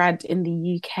a trad in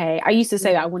the UK. I used to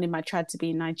say that I wanted my trad to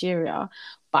be in Nigeria,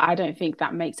 but I don't think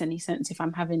that makes any sense if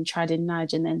I'm having trad in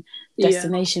Niger and then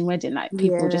destination wedding. Like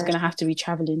people are just going to have to be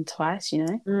traveling twice, you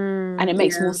know. And it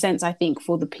makes more sense, I think,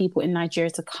 for the people in Nigeria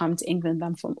to come to England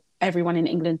than for everyone in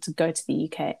England to go to the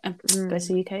UK and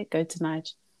go to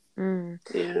Niger.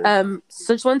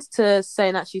 So just wanted to say,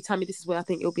 and actually Tammy, this is where I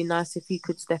think it would be nice if you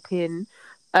could step in.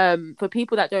 For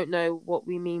people that don't know what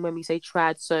we mean when we say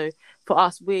trad, so for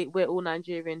us, we're all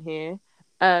Nigerian here,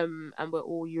 and we're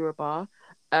all Yoruba,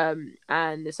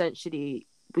 and essentially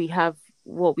we have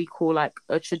what we call like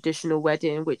a traditional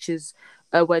wedding, which is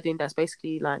a wedding that's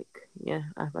basically like,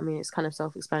 I mean it's kind of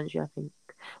self-explanatory, I think,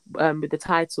 with the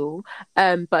title,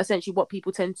 but essentially what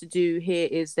people tend to do here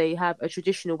is they have a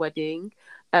traditional wedding,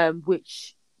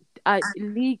 which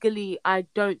legally I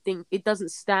don't think it doesn't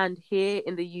stand here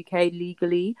in the UK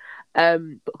legally,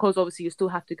 because obviously you still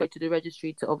have to go to the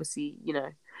registry to obviously, you know,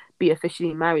 be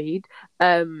officially married.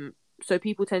 So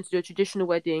people tend to do a traditional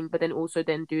wedding, but then also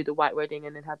then do the white wedding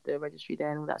and then have the registry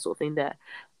there and all that sort of thing there.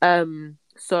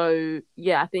 So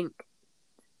yeah, I think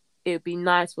it would be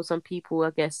nice for some people,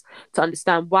 I guess, to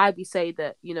understand why we say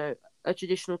that, you know, a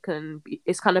traditional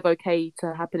it's kind of okay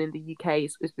to happen in the UK.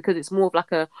 It's because it's more of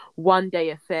like a one-day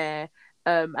affair,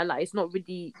 and like it's not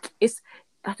really,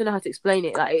 I don't know how to explain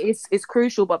it, like it's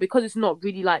crucial, but because it's not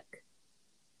really like,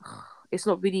 it's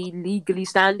not really legally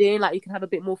standing, like you can have a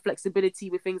bit more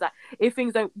flexibility with things, like if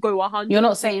things don't go 100, you're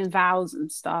not saying vows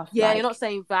and stuff, you're not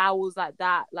saying vows like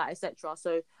that, like etc.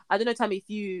 So I don't know, Tammy, if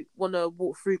you want to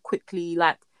walk through quickly,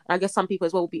 like I guess some people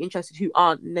as well will be interested who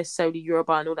aren't necessarily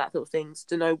Yoruba and all that sort of things,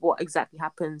 to know what exactly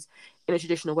happens in a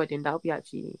traditional wedding. That'd be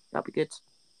good.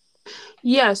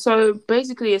 Yeah, so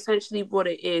basically, essentially what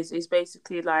it is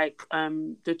basically like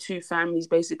the two families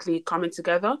basically coming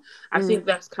together. I think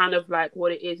that's kind of like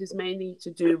what it is. It's mainly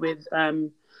to do with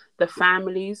the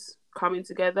families coming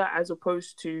together as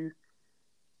opposed to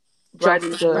bride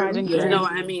and groom. You know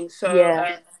what I mean? So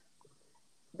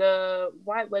the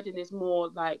white wedding is more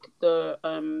like the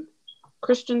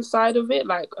Christian side of it,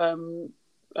 like going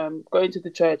to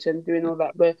the church and doing all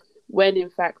that. But when in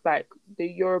fact, like the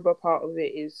Yoruba part of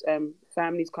it is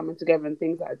families coming together and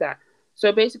things like that.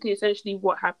 So basically, essentially,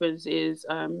 what happens is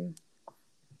I'll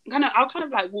kind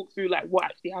of like walk through like what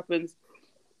actually happens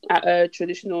at a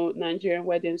traditional Nigerian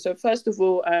wedding. So first of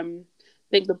all, I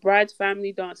think the bride's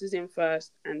family dances in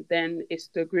first, and then it's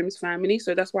the groom's family.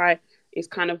 So that's why I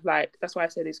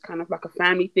said it's kind of like a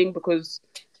family thing, because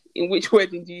in which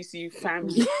wedding do you see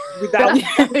family without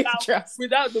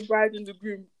the bride and the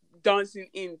groom dancing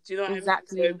in? Do you know what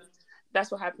exactly. I mean? So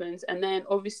that's what happens. And then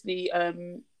obviously,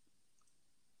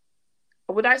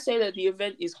 would I say that the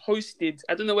event is hosted?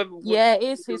 I don't know whether. Yeah,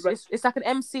 it's like an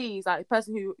MC. It's like the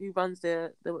person who runs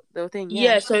the thing.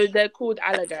 Yeah, so they're called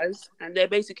alagas, and they're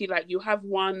basically like, you have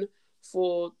one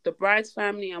for the bride's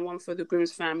family and one for the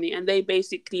groom's family, and they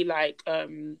basically like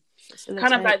kind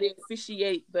of like they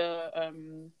officiate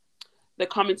the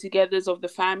coming togethers of the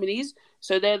families.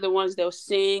 So they're the ones, they'll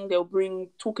sing, they'll bring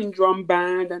talking drum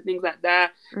band and things like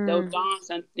that. They'll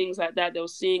dance and things like that. They'll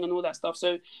sing and all that stuff.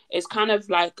 So it's kind of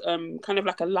like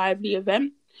a lively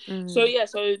event. So yeah,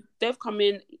 so they've come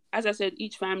in. As I said,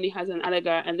 each family has an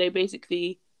alaga, and they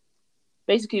basically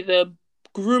the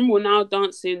groom will now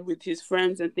dance in with his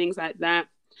friends and things like that.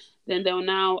 Then they'll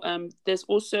now there's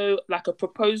also like a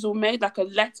proposal made, like a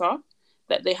letter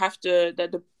that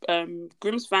the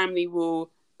groom's family will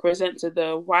present to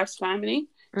the wife's family.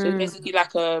 So it's basically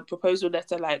like a proposal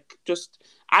letter, like just,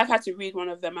 I've had to read one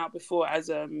of them out before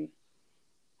as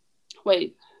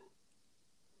wait,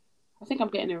 I think I'm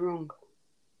getting it wrong.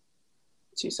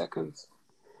 2 seconds.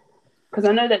 Because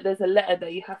I know that there's a letter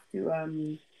that you have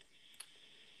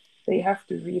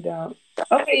to read out.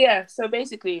 Okay, yeah. So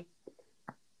basically,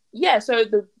 so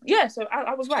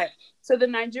I was right. So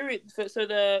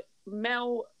the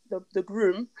the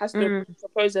groom has to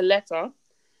propose a letter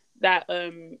that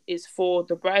is for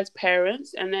the bride's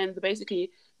parents, and then the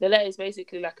letter is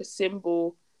basically like a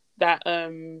symbol that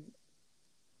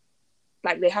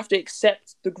like they have to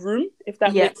accept the groom, if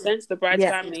that makes sense, the bride's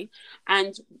family.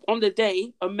 And on the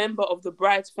day, a member of the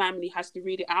bride's family has to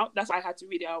read it out. I had to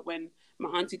read it out when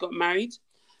my auntie got married.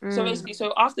 So basically,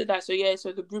 so after that,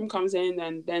 so the groom comes in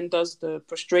and then does the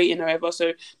prostrating or whatever.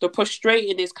 So the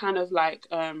prostrating is kind of like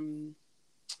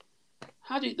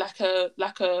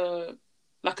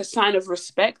like a sign of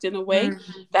respect in a way,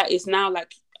 that is now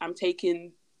like, I'm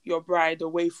taking your bride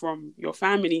away from your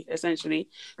family, essentially.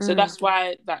 So that's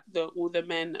why that all the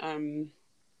men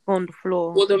on the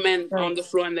floor, on the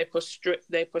floor, and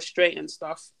they prostrate and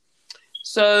stuff.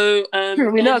 So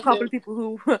we know a couple of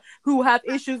people who have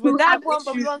issues with that one,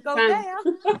 but we won't go there.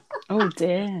 Oh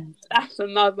dear, that's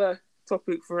another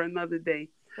topic for another day.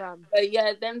 But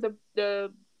yeah, then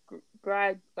the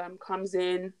bride comes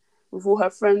in with all her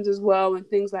friends as well and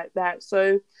things like that.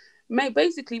 So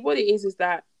basically what it is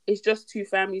that it's just two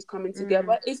families coming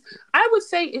together. I would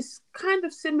say it's kind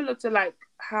of similar to like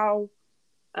how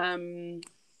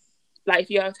like if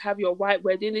you have your white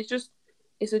wedding, it's just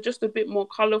a bit more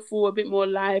colourful, a bit more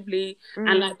lively,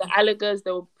 and like the alagas,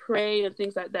 they'll pray and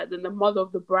things like that. Then the mother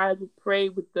of the bride will pray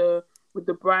with the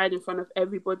bride in front of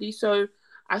everybody. So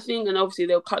I think, and obviously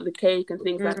they'll cut the cake and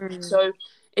things like that. So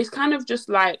it's kind of just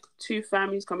like two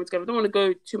families coming together. I don't want to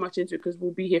go too much into it because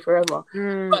we'll be here forever.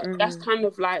 But that's kind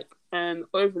of like an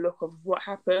overlook of what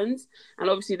happens. And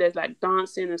obviously there's like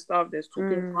dancing and stuff. There's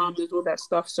talking drums, there's all that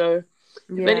stuff. So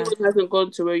if anyone hasn't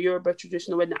gone to a Yoruba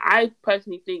traditional wedding, I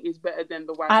personally think it's better than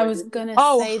the white wedding. I was going to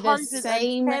say the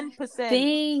same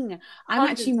thing. I'm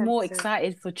actually more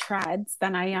excited for trads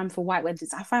than I am for white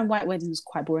weddings. I find white weddings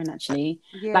quite boring, actually.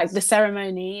 Yes. Like the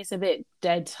ceremony is a bit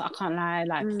dead, I can't lie.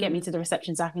 Like get me to the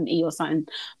reception so I can eat or something.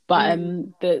 But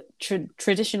the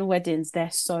traditional weddings,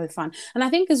 they're so fun. And I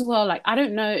think as well, like, I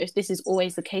don't know if this is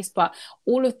always the case, but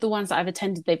all of the ones that I've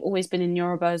attended, they've always been in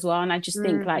Yoruba as well. And I just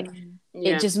think like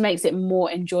it just makes it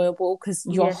more enjoyable because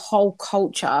your whole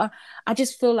culture, I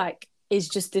just feel like, is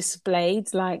just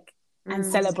displayed like and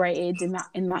celebrated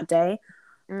in that day.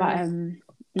 But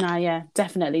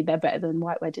definitely they're better than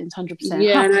white weddings,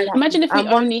 100%. Imagine if we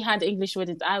only had English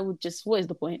weddings. I would just, what is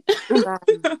the point?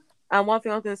 And one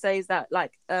thing I was going to say is that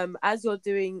like as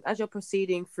you're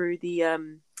proceeding through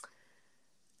the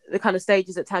kind of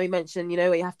stages that Tammy mentioned, you know,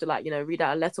 where you have to like, you know, read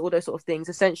out a letter, all those sort of things.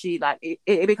 Essentially, like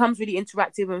it becomes really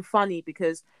interactive and funny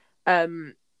because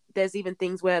there's even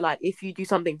things where like if you do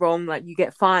something wrong, like you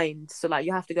get fined, so like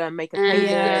you have to go and make a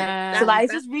payment. So like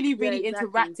it's just really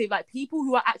interactive. Like people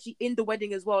who are actually in the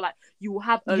wedding as well, like you will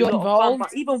have a lot of fun.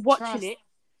 But even watching it,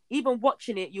 even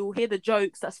watching it, you'll hear the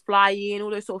jokes that's flying, all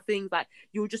those sort of things. Like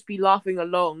you'll just be laughing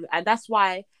along, and that's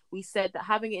why we said that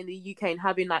having it in the UK and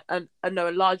having like a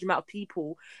large amount of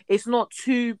people, it's not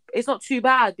too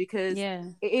bad, because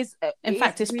it is. In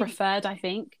fact, it's really preferred, I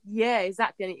think. Yeah,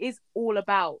 exactly, and it is all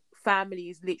about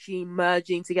families literally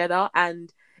merging together,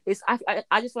 and it's I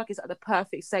just feel like it's like the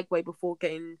perfect segue before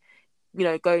getting,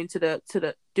 going to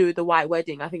the white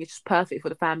wedding. I think it's just perfect for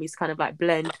the families to kind of like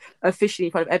blend officially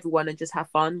in front of everyone and just have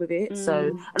fun with it. So,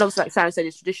 and obviously, like Sarah said,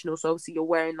 it's traditional. So obviously, you're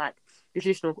wearing like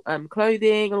traditional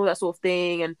clothing and all that sort of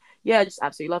thing. And yeah, I just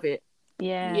absolutely love it.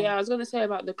 Yeah, I was gonna say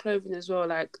about the clothing as well.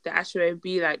 Like the Asher would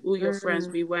be like all your friends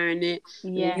will be wearing it.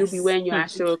 Yeah, you'll be wearing your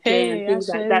Asher and things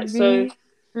like that. So,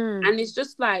 and it's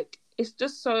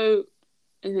just so.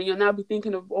 And then you'll now be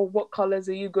thinking of what colours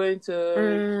are you going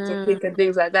to pick and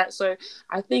things like that. So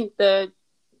I think the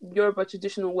Yoruba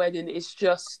traditional wedding is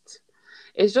just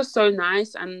so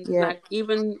nice. And like,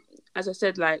 even as I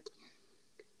said, like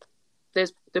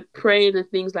there's the praying and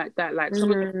things like that. Like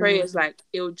some of the prayers, like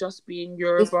it'll just be in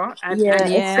Yoruba,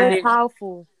 it's so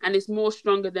powerful, and it's more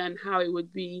stronger than how it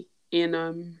would be in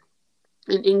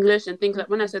English and things like.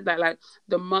 When I said that, like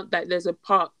the month, that there's a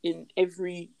part in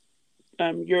every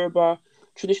Yoruba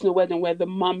traditional wedding where the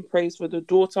mum prays for the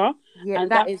daughter, and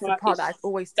that is the part that I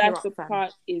always that's the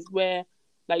part is where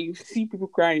like you see people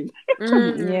crying.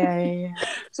 Yeah.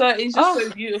 So it's just so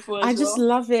beautiful. I just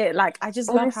love it. Like I just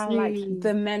love how like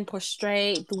the men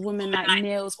prostrate, the women like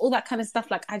kneels, all that kind of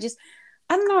stuff. Like I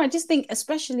don't know. I just think,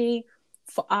 especially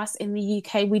for us in the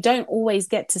UK, we don't always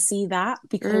get to see that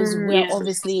because we're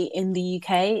obviously in the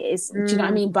UK. Do you know what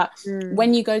I mean? But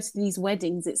when you go to these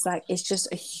weddings, it's like it's just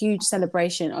a huge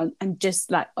celebration and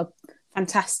just like a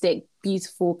fantastic,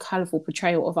 beautiful, colourful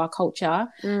portrayal of our culture.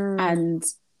 And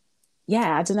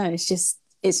yeah, I don't know. It's just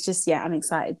I'm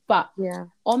excited. But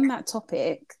on that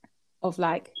topic of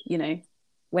like,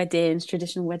 weddings,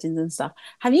 traditional weddings and stuff,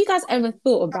 have you guys ever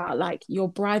thought about like your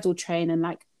bridal train and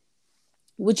like,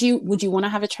 would you want to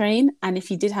have a train? And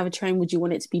if you did have a train, would you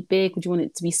want it to be big? Would you want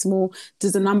it to be small?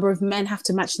 Does the number of men have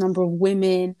to match the number of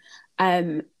women?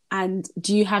 And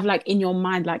do you have like in your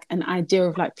mind like an idea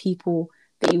of like people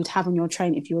that you would have on your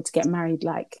train if you were to get married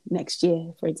like next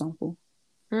year, for example?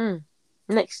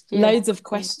 Next year. Loads of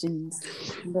questions.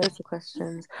 First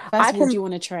of all, do you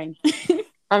want a train?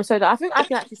 I think I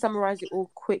can actually summarize it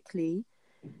all quickly.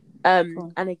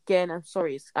 And again, I'm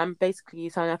sorry, I'm basically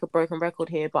sounding like a broken record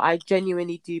here, but I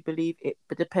genuinely do believe it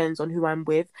depends on who I'm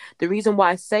with. The reason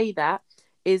why I say that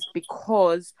is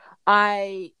because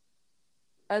getting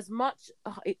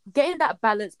that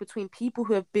balance between people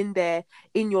who have been there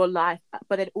in your life,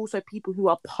 but then also people who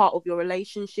are part of your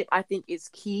relationship, I think is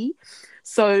key.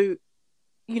 So,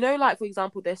 like for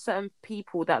example, there's certain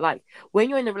people that like when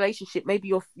you're in a relationship,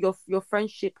 maybe your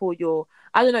friendship or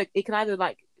I don't know, it can either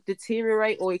like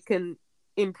deteriorate or it can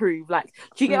improve. Like,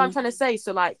 do you get what I'm trying to say?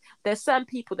 So like there's certain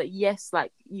people that yes,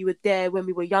 like you were there when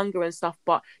we were younger and stuff,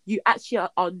 but you actually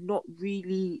are not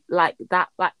really like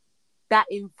that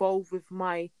involved with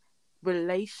my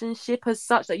relationship as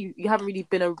such, that you haven't really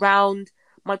been around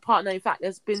my partner. In fact,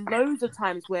 there's been loads of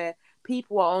times where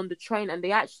people are on the train and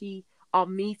they actually are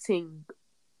meeting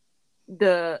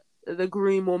the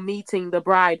groom or meeting the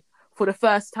bride for the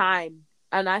first time,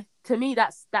 and to me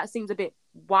that seems a bit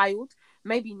wild.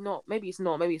 Maybe not, maybe it's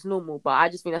not, maybe it's normal, but I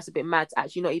just think that's a bit mad to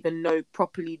actually not even know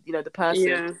properly the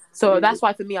person. So that's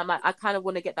why for me I'm like, I kind of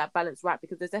want to get that balance right,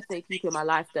 because there's definitely people in my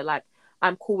life that like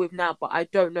I'm cool with now, but I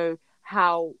don't know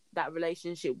how that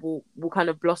relationship will kind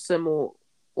of blossom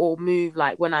or move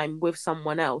like when I'm with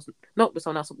someone else, not with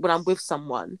someone else, when I'm with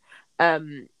someone.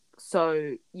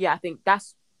 So yeah, I think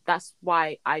that's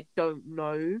why I don't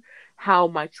know how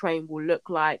my train will look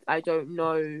like. I don't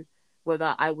know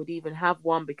whether I would even have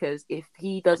one, because if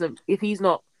he's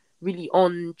not really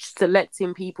on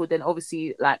selecting people, then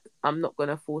obviously like I'm not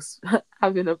gonna force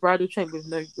having a bridal train with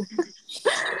no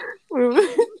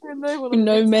with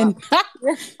no men.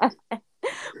 With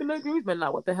no groomsmen,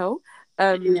 like what the hell?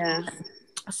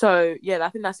 So yeah, I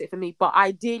think that's it for me. But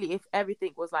ideally, if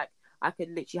everything was like I could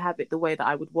literally have it the way that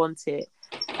I would want it,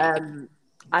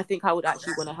 I think I would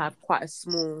actually want to have quite a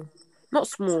small, not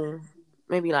small,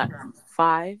 maybe like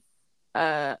 5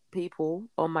 people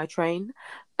on my train.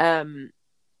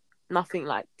 Nothing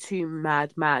like too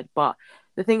mad, but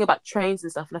the thing about trains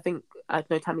and stuff, and I think I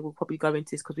know Tammy will probably go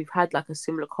into this because we've had like a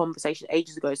similar conversation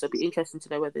ages ago. So it'd be interesting to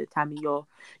know whether, Tammy, your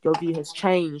view has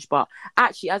changed. But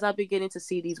actually, as I'm beginning to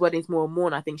see these weddings more and more,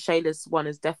 and I think Shayla's one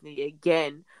has definitely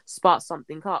again sparked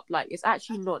something up. Like, it's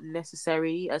actually not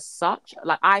necessary as such.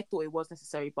 Like, I thought it was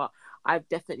necessary, but I've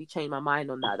definitely changed my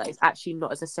mind on that. That it's actually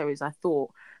not as necessary as I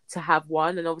thought to have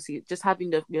one. And obviously, just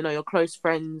having your close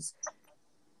friends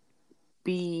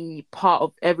be part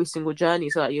of every single journey,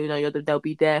 so that they'll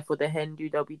be there for the hen do,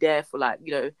 they'll be there for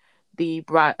the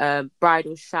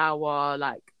bridal shower,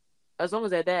 like as long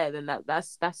as they're there, then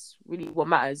that's really what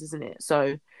matters, isn't it?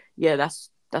 So yeah,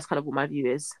 that's kind of what my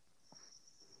view is.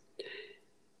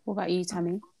 What about you,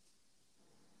 Tammy?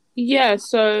 Yeah,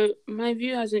 so my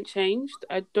view hasn't changed.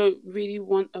 I don't really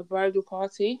want a bridal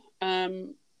party.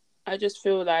 I just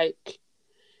feel like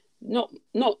not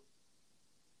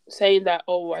saying that,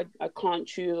 oh, I can't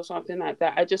choose or something like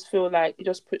that. I just feel like it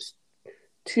just puts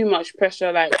too much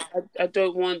pressure. Like, I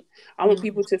want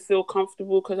people to feel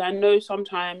comfortable, because I know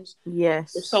sometimes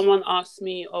if someone asks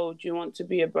me, oh, do you want to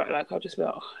be a bride, like, I'll just be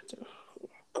like, oh,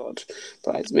 God,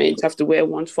 bridesmaids have to wear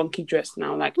one funky dress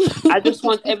now. Like, I just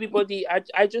want everybody,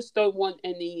 I just don't want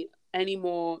any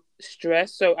more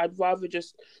stress. So I'd rather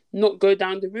just not go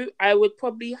down the route. I would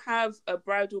probably have a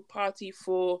bridal party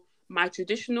for my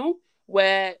traditional,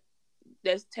 where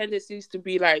there's tendencies to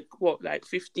be like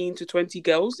 15 to 20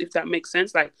 girls, if that makes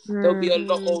sense. Like, there'll be a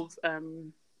lot of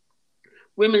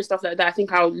women and stuff like that. I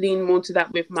think I'll lean more to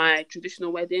that with my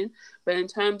traditional wedding. But in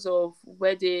terms of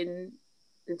the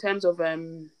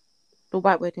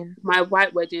white wedding, my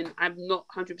white wedding, I'm not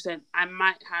 100%. I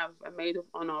might have a maid of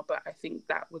honor, but I think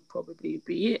that would probably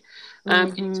be it.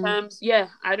 In terms,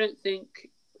 I don't think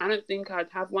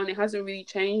I'd have one. It hasn't really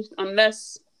changed,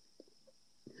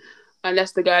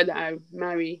 unless the guy that I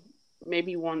marry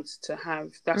maybe wants to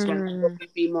have. That's when I'll probably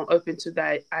be more open to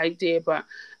that idea. But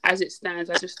as it stands,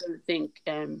 I just don't think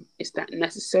it's that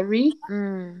necessary.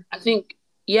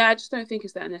 I just don't think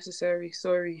it's that necessary.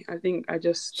 Sorry. I think I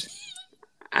just...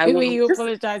 Who are you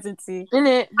apologizing to?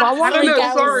 Innit? But I don't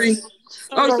know. Sorry.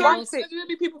 Sorry.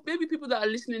 Maybe people that are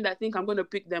listening that think I'm going to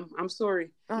pick them. I'm sorry.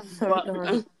 I'm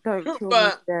sorry. Don't kill me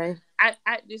today.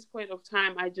 At this point of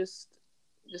time, I just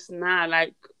nah,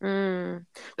 like... Do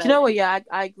you know what? Yeah,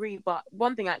 I agree. But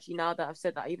one thing, actually, now that I've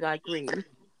said that, even I agree,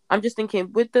 I'm just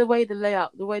thinking, with the way the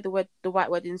layout, the way the white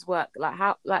weddings work, like,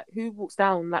 how, like, who walks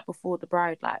down, like, before the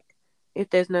bride? Like, if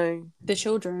there's no... The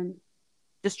children.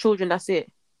 Just children, that's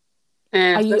it.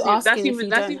 Are you asking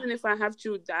even if I have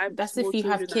children? That's if you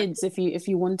have kids. If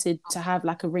you wanted to have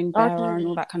like a ring bearer and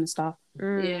all that kind of stuff.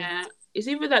 Yeah, it's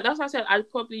even that. That's what I said. I'd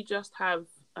probably just have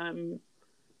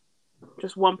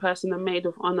just one person, a maid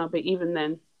of honor. But even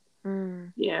then,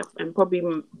 and probably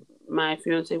my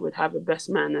fiance would have a best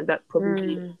man, and that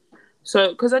probably.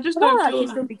 So, because I just don't feel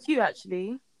it's gonna be cute,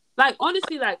 actually. Like,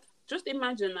 honestly, like, just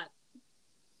imagine like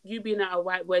you being at a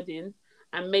white wedding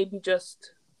and maybe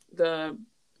just the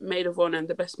maid of honor and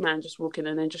the best man just walking,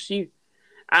 and then just you.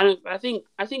 I think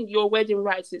your wedding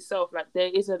writes itself. Like, there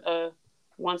isn't a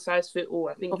one size fit all.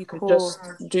 I think you could just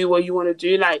do what you want to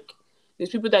do. Like,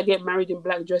 there's people that get married in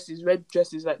black dresses, red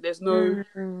dresses. Like, there's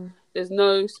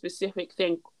no specific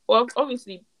thing. Well,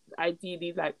 obviously,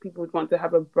 ideally, like, people would want to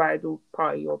have a bridal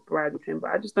party or bridal thing,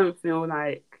 but I just don't feel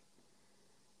like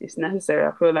it's necessary.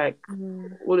 I feel like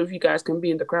all of you guys can be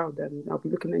in the crowd, and I'll be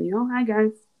looking at you. Oh, hi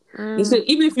guys. So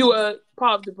even if you were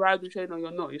part of the bridal train or you're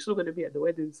not, you're still going to be at the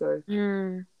wedding. So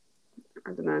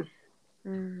I don't know.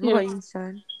 What about you,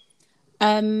 Sam?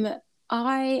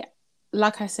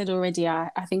 Like I said already, I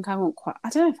think I want quite... I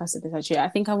don't know if I said this actually. I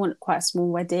think I want quite a small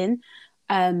wedding.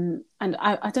 And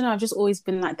I don't know. I've just always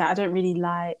been like that. I don't really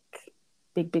like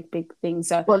big things.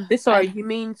 So, well, you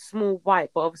mean small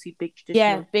white, but obviously big traditional.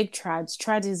 Yeah, big trads.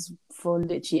 Trad is for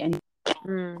literally any...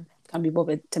 Can't be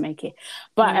bothered to make it.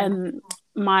 But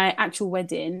my actual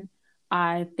wedding,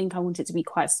 I think I want it to be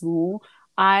quite small.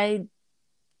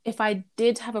 If I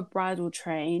did have a bridal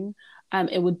train,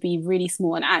 it would be really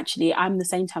small. And actually, I'm the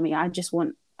same, Tammy. I just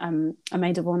want a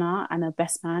maid of honor and a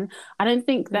best man. I don't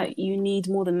think that you need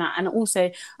more than that. And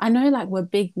also, I know like we're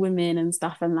big women and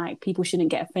stuff, and like people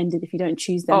shouldn't get offended if you don't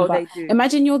choose them. But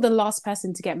imagine you're the last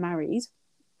person to get married,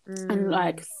 and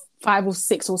like 5 or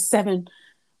 6 or 7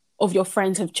 of your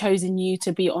friends have chosen you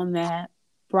to be on their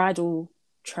bridal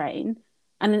train,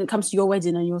 and then it comes to your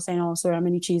wedding and you're saying, oh, sorry, I'm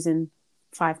only choosing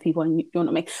 5 people and you're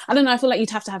not making... I don't know, I feel like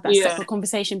you'd have to have that separate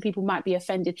conversation. People might be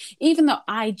offended, even though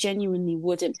I genuinely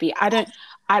wouldn't be. I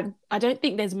don't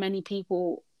think there's many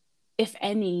people, if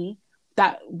any,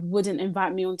 that wouldn't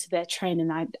invite me onto their train,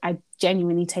 and I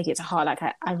genuinely take it to heart. Like,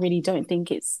 I really don't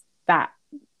think it's that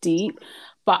deep.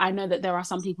 But I know that there are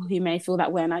some people who may feel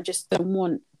that way, and I just don't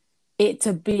want it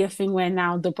to be a thing where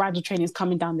now the bridal train is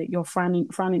coming down that you're frowning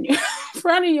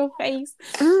your face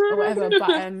or whatever.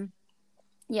 But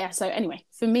yeah. So anyway,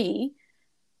 for me,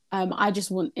 I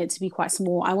just want it to be quite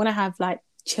small. I want to have like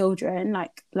children,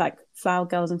 like flower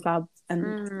girls and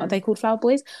are they called flower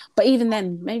boys? But even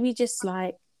then, maybe just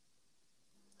like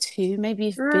 2. Maybe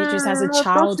if Beatrice has a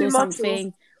child or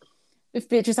something. If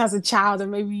Beatrice has a child,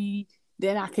 and maybe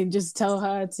then I can just tell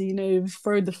her to, you know,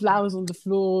 throw the flowers on the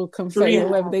floor, confetti, or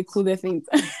whatever they call their things.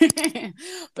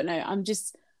 But no, I'm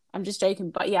just joking.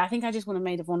 But yeah, I think I just want a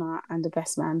maid of honor and a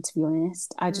best man, to be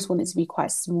honest. I just want it to be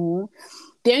quite small.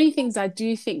 The only things I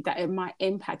do think that it might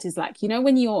impact is like, you know,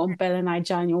 when you're on Bella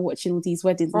Naija and you're watching all these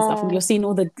weddings and stuff, and you're seeing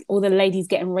all the ladies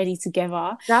getting ready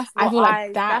together. I feel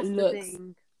like that looks...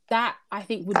 that I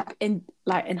think would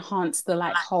enhance the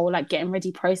like whole like getting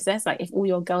ready process, like if all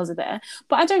your girls are there.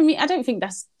 But I don't think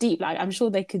that's deep. Like I'm sure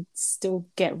they could still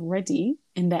get ready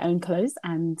in their own clothes,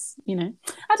 and you know,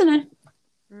 I don't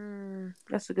know.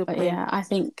 That's a good point. Yeah, I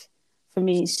think for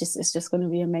me it's just going to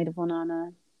be a maid of honor and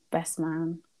a best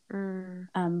man.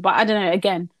 But I don't know,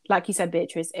 again, like you said,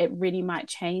 Beatrice, it really might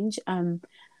change.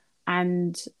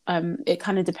 And it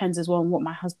kind of depends as well on what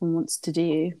my husband wants to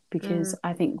do, because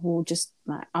I think I'll just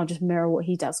mirror what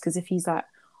he does. Because if he's like,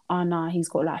 oh no, he's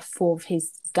got like 4 of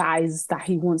his guys that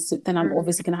he wants to, then I'm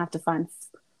obviously going to have to find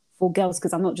 4 girls,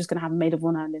 because I'm not just going to have a maid of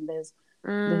honor and then there's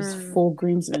 4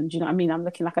 groomsmen. Do you know what I mean? I'm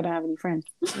looking like I don't have any friends.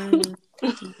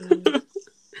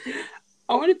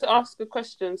 I wanted to ask a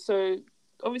question. So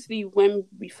obviously when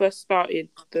we first started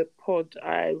the pod,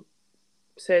 I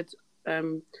said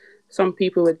some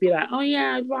people would be like, oh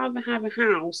yeah, I'd rather have a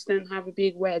house than have a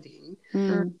big wedding.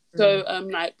 So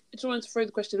like, I just wanted to throw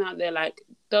the question out there, like,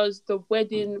 does the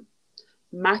wedding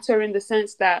matter in the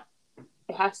sense that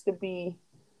it has to be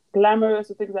glamorous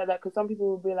or things like that? Because some people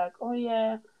will be like, oh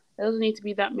yeah, there doesn't need to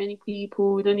be that many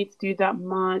people, we don't need to do that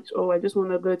much, or I just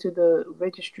want to go to the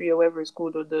registry or whatever it's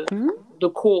called, or the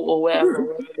court or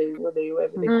whatever they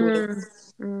call it.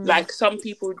 Like some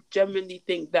people genuinely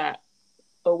think that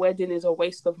a wedding is a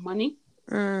waste of money.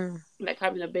 Like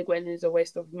having a big wedding is a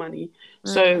waste of money.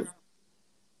 So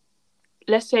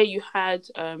let's say you had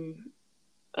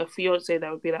a fiance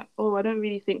that would be like, oh, I don't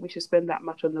really think we should spend that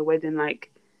much on the wedding.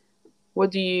 Like,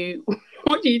 what do you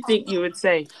think you would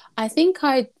say? I think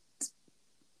I'd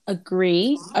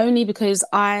agree, only because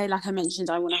like I mentioned,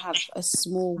 I want to have a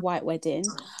small white wedding.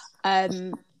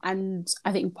 And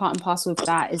I think part and parcel of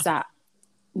that is that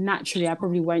naturally I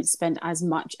probably won't spend as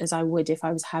much as I would if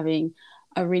I was having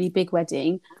a really big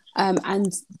wedding.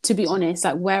 And to be honest,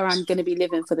 like where I'm going to be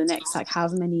living for the next like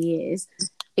however many years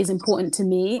is important to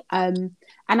me. And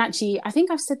actually, I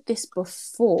think I've said this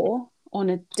before on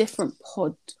a different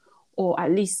pod, or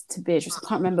at least to Beatrice, I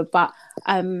can't remember. But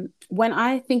when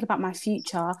I think about my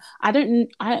future,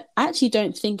 I actually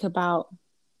don't think about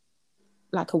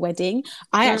like a wedding.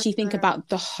 I actually think about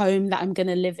the home that I'm going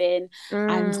to live in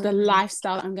and the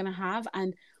lifestyle I'm going to have.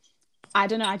 And I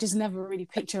don't know, I just never really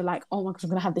picture like, oh my God, I'm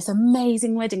going to have this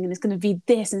amazing wedding and it's going to be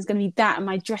this and it's going to be that and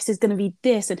my dress is going to be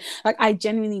this. And like, I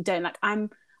genuinely don't. Like,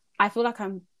 I feel like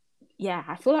I'm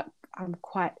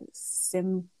quite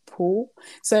simple.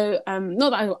 So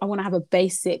not that I want to have a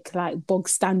basic like bog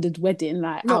standard wedding,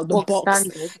 like out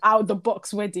the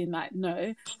box wedding, like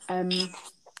no.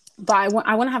 But I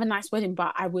want to have a nice wedding,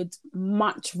 but I would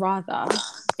much rather,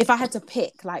 if I had to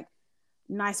pick like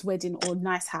nice wedding or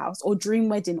nice house, or dream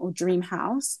wedding or dream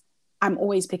house, I'm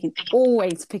always picking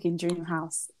dream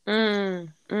house. What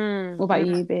about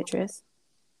you, Beatrice?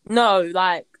 No,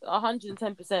 like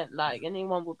 110%. Like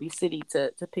anyone would be silly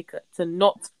to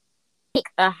not pick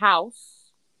a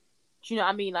house. Do you know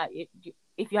what I mean? Like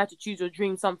if you had to choose your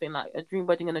dream something, like a dream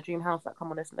wedding and a dream house, like come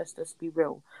on, let's just be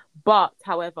real. But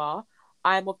however,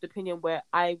 I'm of the opinion where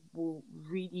I will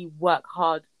really work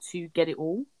hard to get it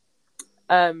all.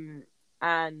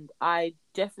 And I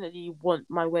definitely want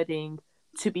my wedding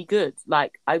to be good.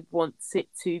 Like I want it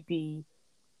to be.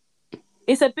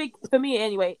 It's a big, for me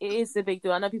anyway, it is a big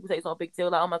deal. I know people say it's not a big deal,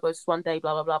 like, oh my God, it's one day,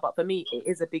 blah, blah, blah. But for me, it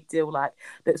is a big deal, like,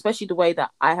 especially the way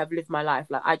that I have lived my life.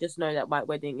 Like, I just know that my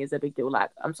wedding is a big deal. Like,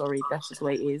 I'm sorry, that's just the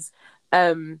way it is.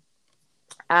 And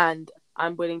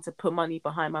I'm willing to put money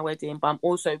behind my wedding, but I'm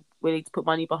also willing to put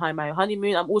money behind my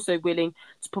honeymoon. I'm also willing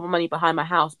to put money behind my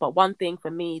house. But one thing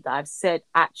for me that I've said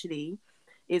actually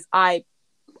is I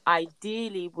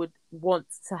ideally would want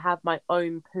to have my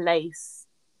own place,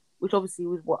 which obviously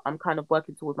was what I'm kind of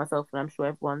working towards myself, and I'm sure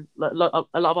everyone, a lot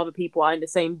of other people are in the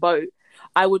same boat.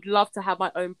 I would love to have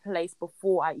my own place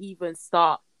before I even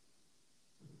start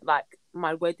like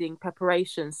my wedding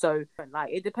preparation. So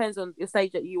like it depends on the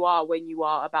stage that you are when you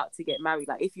are about to get married.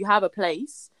 Like if you have a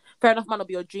place, fair enough, might not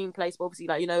be your dream place, but obviously,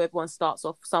 like, you know, everyone starts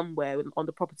off somewhere on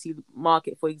the property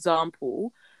market, for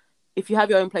example. If you have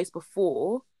your own place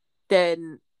before,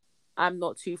 then I'm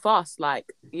not too fast.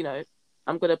 Like, you know,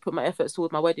 I'm gonna put my efforts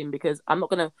towards my wedding, because I'm not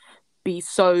gonna be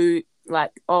so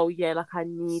like, oh yeah, like I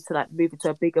need to like move into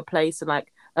a bigger place and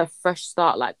like a fresh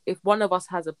start. Like if one of us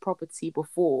has a property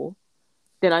before,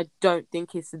 then I don't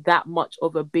think it's that much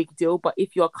of a big deal. But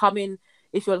if you're coming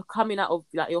out of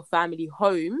like your family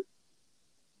home,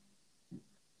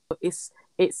 it's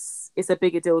a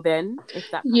bigger deal then. If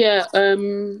that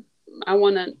I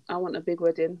want a big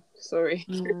wedding. Sorry.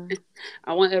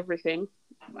 I want everything.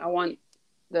 I want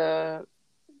the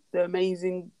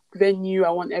amazing venue.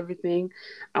 I want everything.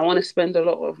 I want to spend a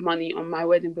lot of money on my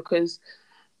wedding because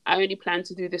I only plan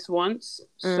to do this once.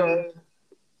 So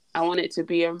I want it to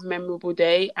be a memorable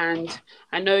day. And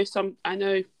I know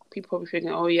people probably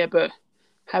thinking, oh yeah, but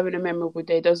having a memorable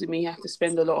day doesn't mean you have to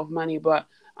spend a lot of money, but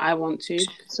I want to.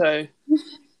 So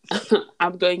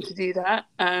I'm going to do that.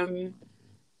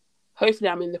 Hopefully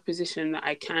I'm in the position that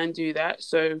I can do that.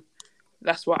 So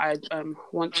that's what I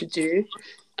want to do.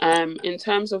 In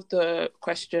terms of the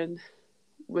question,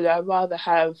 would I rather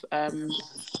have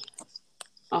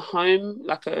a home,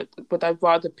 would I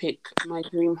rather pick my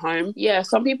dream home? Yeah,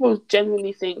 some people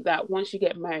genuinely think that once you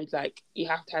get married, like you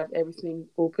have to have everything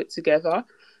all put together,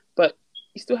 but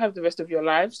you still have the rest of your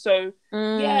life. So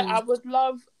yeah, I would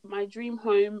love my dream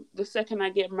home the second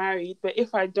I get married, but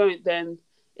if I don't, then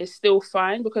it's still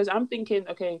fine, because I'm thinking,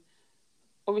 okay,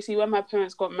 obviously when my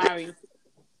parents got married,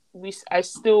 I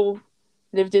still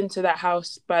lived into that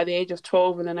house by the age of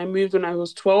 12, and then I moved when I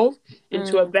was 12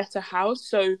 into a better house.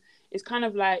 So it's kind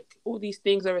of like all these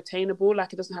things are attainable.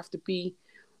 Like it doesn't have to be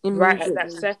right at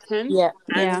that second. Yeah.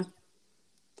 And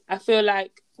I feel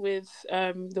like with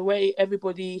the way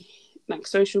everybody, like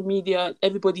social media,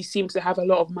 everybody seems to have a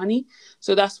lot of money.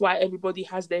 So that's why everybody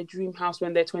has their dream house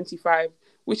when they're 25,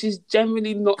 which is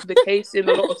generally not the case in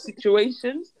a lot of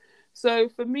situations. So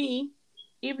for me,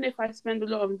 even if I spend a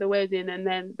lot on the wedding and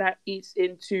then that eats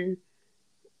into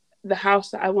the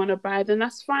house that I want to buy, then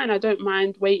that's fine. I don't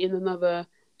mind waiting another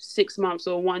 6 months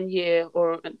or 1 year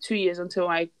or 2 years until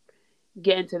I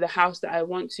get into the house that I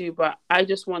want to. But I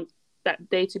just want that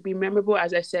day to be memorable.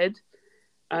 As I said,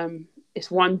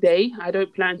 it's one day. I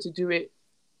don't plan to do it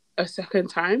a second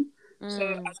time.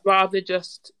 So I'd rather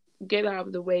just get out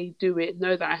of the way, do it,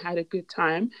 know that I had a good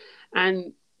time.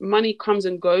 And money comes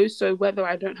and goes. So whether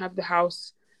I don't have the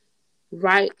house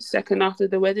right second after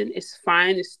the wedding, it's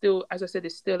fine. It's still, as I said,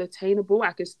 it's still attainable.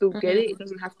 I can still get it. It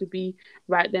doesn't have to be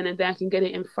right then and there. I can get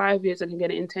it in 5 years. I can get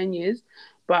it in 10 years.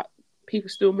 But people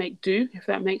still make do, if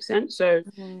that makes sense. So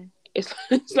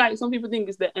it's like some people think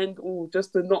it's the end all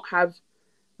just to not have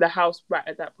the house right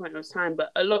at that point of time.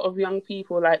 But a lot of young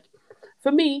people, like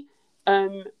for me,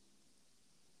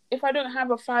 if I don't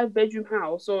have a 5-bedroom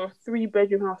house or a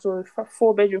 3-bedroom house or a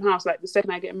 4-bedroom house, like the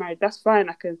second I get married, that's fine.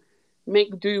 I can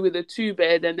make do with a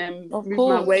 2-bed and then move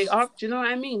my way up. Do you know what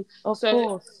I mean? Of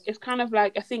course. It's kind of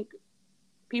like, I think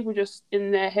people just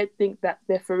in their head think that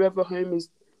their forever home is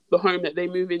the home that they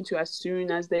move into as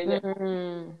soon as they get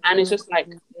and it's just like,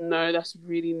 no, that's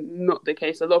really not the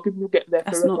case. A lot of people get their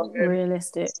forever home.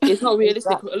 Realistic. It's not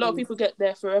realistic. Exactly. A lot of people get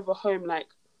their forever home like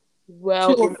 2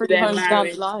 or 3 homes down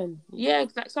the line. Yeah,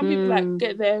 exactly. Some people like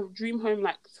get their dream home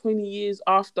like 20 years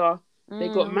after they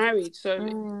got married. So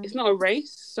it's not a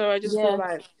race. So I just feel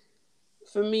like,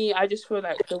 for me, I just feel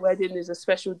like the wedding is a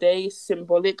special day,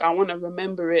 symbolic. I want to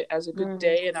remember it as a good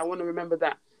day, and I want to remember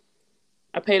that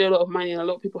I paid a lot of money and a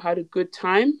lot of people had a good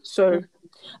time. So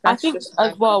I think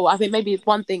as well, I think maybe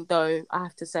one thing though I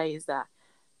have to say is that,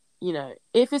 you know,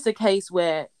 if it's a case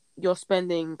where you're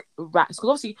spending racks, because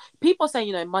obviously people are saying,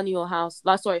 you know, money or house,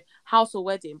 house or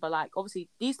wedding, but like obviously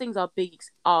these things are big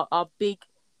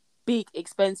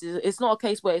expenses. It's not a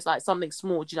case where it's like something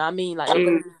small. Do you know what I mean? Like you're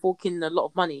going to be forking a lot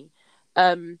of money.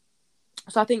 So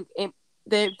I think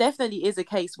there definitely is a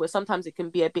case where sometimes it can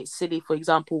be a bit silly. For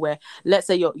example, where let's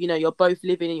say you're both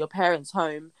living in your parents'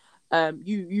 home.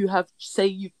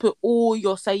 You put all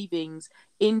your savings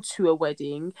into a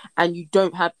wedding and you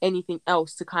don't have anything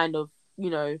else to kind of, you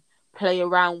know, play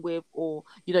around with, or,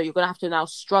 you know, you're gonna have to now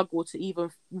struggle to even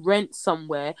rent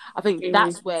somewhere. I think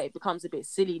that's where it becomes a bit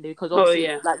silly, because obviously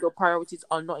like your priorities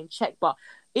are not in check. But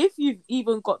if you've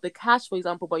even got the cash, for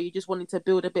example, but you just wanted to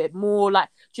build a bit more, like,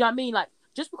 do you know what I mean? Like,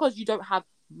 just because you don't have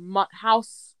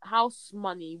house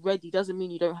money ready doesn't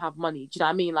mean you don't have money. Do you know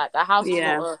what I mean? Like a house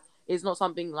is not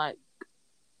something like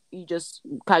you just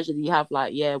casually have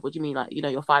like, yeah, what do you mean, like, you know,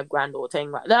 your $5,000 or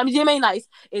 10 grand? I mean, do you mean like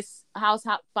it's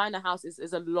buying a house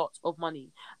is a lot of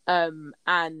money,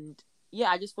 and yeah,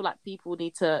 I just feel like people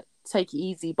need to take it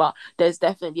easy, but there's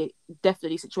definitely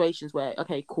situations where,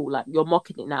 okay, cool, like you're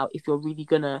mocking it now if you're really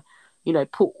gonna, you know,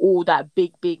 put all that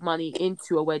big money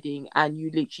into a wedding and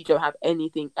you literally don't have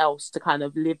anything else to kind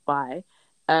of live by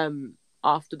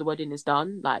after the wedding is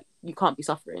done. Like, you can't be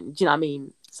suffering. Do you know what I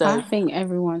mean? So I think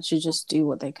everyone should just do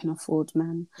what they can afford,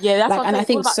 man. Yeah, that's like, what I'm and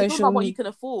saying. I think it's all about what you can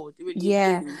afford.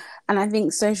 Yeah, and I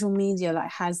think social media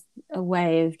like has a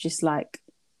way of just like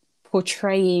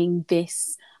portraying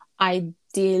this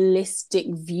idealistic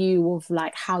view of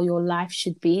like how your life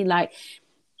should be. Like,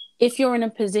 if you're in a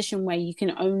position where you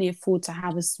can only afford to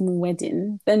have a small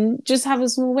wedding, then just have a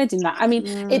small wedding. Like, I mean,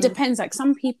 it depends. Like,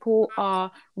 some people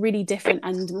are really different,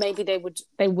 and maybe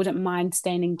they wouldn't mind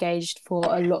staying engaged for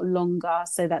a lot longer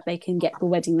so that they can get the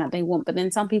wedding that they want. But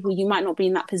then some people, you might not be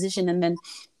in that position, and then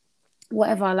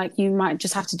whatever, like, you might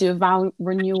just have to do a vow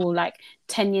renewal like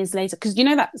 10 years later, because you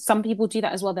know that some people do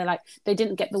that as well. They're like, they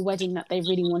didn't get the wedding that they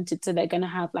really wanted, so they're going to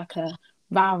have like a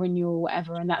vow renewal or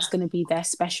whatever, and that's going to be their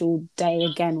special day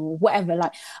again or whatever.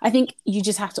 Like, I think you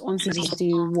just have to honestly just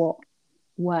do what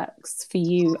works for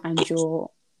you and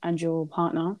your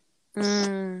partner.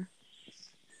 Can't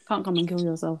come and kill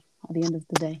yourself at the end of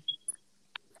the day.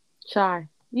 Shy.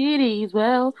 It is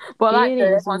well, but like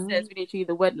everyone says, we need to do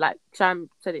the wedding. Like Sham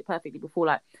said it perfectly before.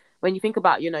 Like, when you think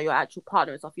about, you know, your actual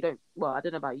partner and stuff, you don't. Well, I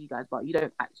don't know about you guys, but you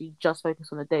don't actually just focus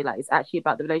on the day. Like, it's actually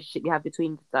about the relationship you have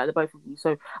between the both of you.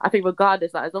 So I think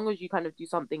regardless, like, as long as you kind of do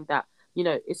something that, you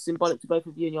know, is symbolic to both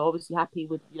of you, and you're obviously happy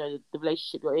with, you know, the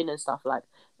relationship you're in and stuff. Like,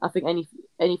 I think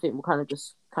anything will kind of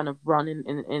just kind of run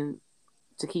in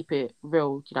to keep it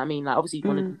real. Do you know what I mean? Like, obviously you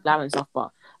want to do glamour and stuff,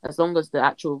 but as long as the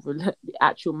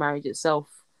actual marriage itself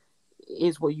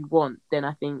is what you want, then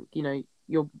I think, you know,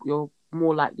 you're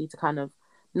more likely to kind of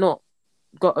not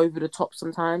go over the top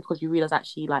sometimes, because you realize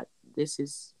actually, like, there's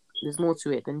more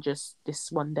to it than just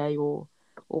this one day or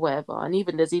whatever. And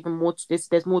even there's more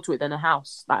to it than a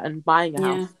house, like, and buying a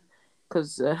house,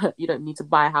 because you don't need to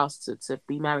buy a house to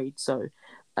be married. So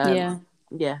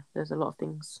yeah, there's a lot of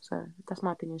things. So that's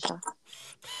my opinion, Shah.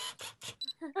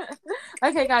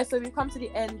 Okay, guys, so we've come to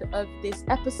the end of this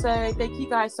episode. Thank you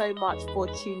guys so much for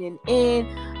tuning in,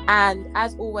 and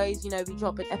as always, you know, we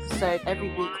drop an episode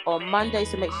every week on Monday,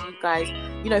 so make sure you guys,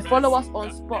 you know, follow us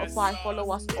on Spotify, follow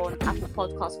us on Apple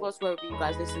Podcasts, follow us wherever you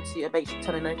guys listen to, and make sure you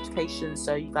turn on notifications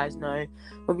so you guys know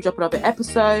when we drop another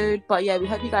episode. But yeah, we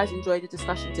hope you guys enjoyed the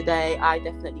discussion today. I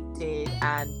definitely did.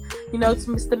 And, you know, to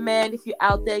Mr. Man, if you're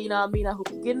out there, you know what I mean, I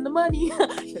hope you're getting the money,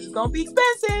 because it's gonna be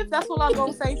expensive. That's all I'm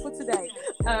gonna say for today.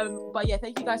 But yeah,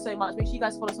 thank you guys so much. Make sure you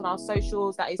guys follow us on our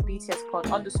socials. That is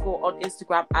BTSpod_ on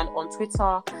Instagram and on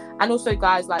Twitter. And also,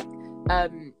 guys, like,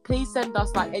 please send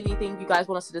us like anything you guys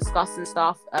want us to discuss and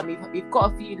stuff. We've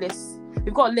got a few lists.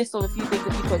 We've got a list of a few things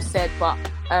that people have said, but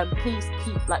please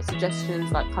keep like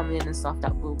suggestions like coming in and stuff.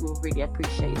 That we'll really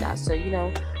appreciate that. So, you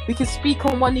know, we can speak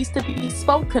on what needs to be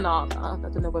spoken of. I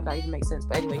don't know whether that even makes sense,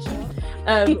 but anyway,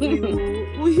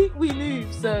 we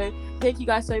move. So thank you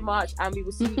guys so much, and we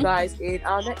will see you guys in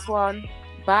our next one.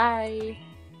 Bye.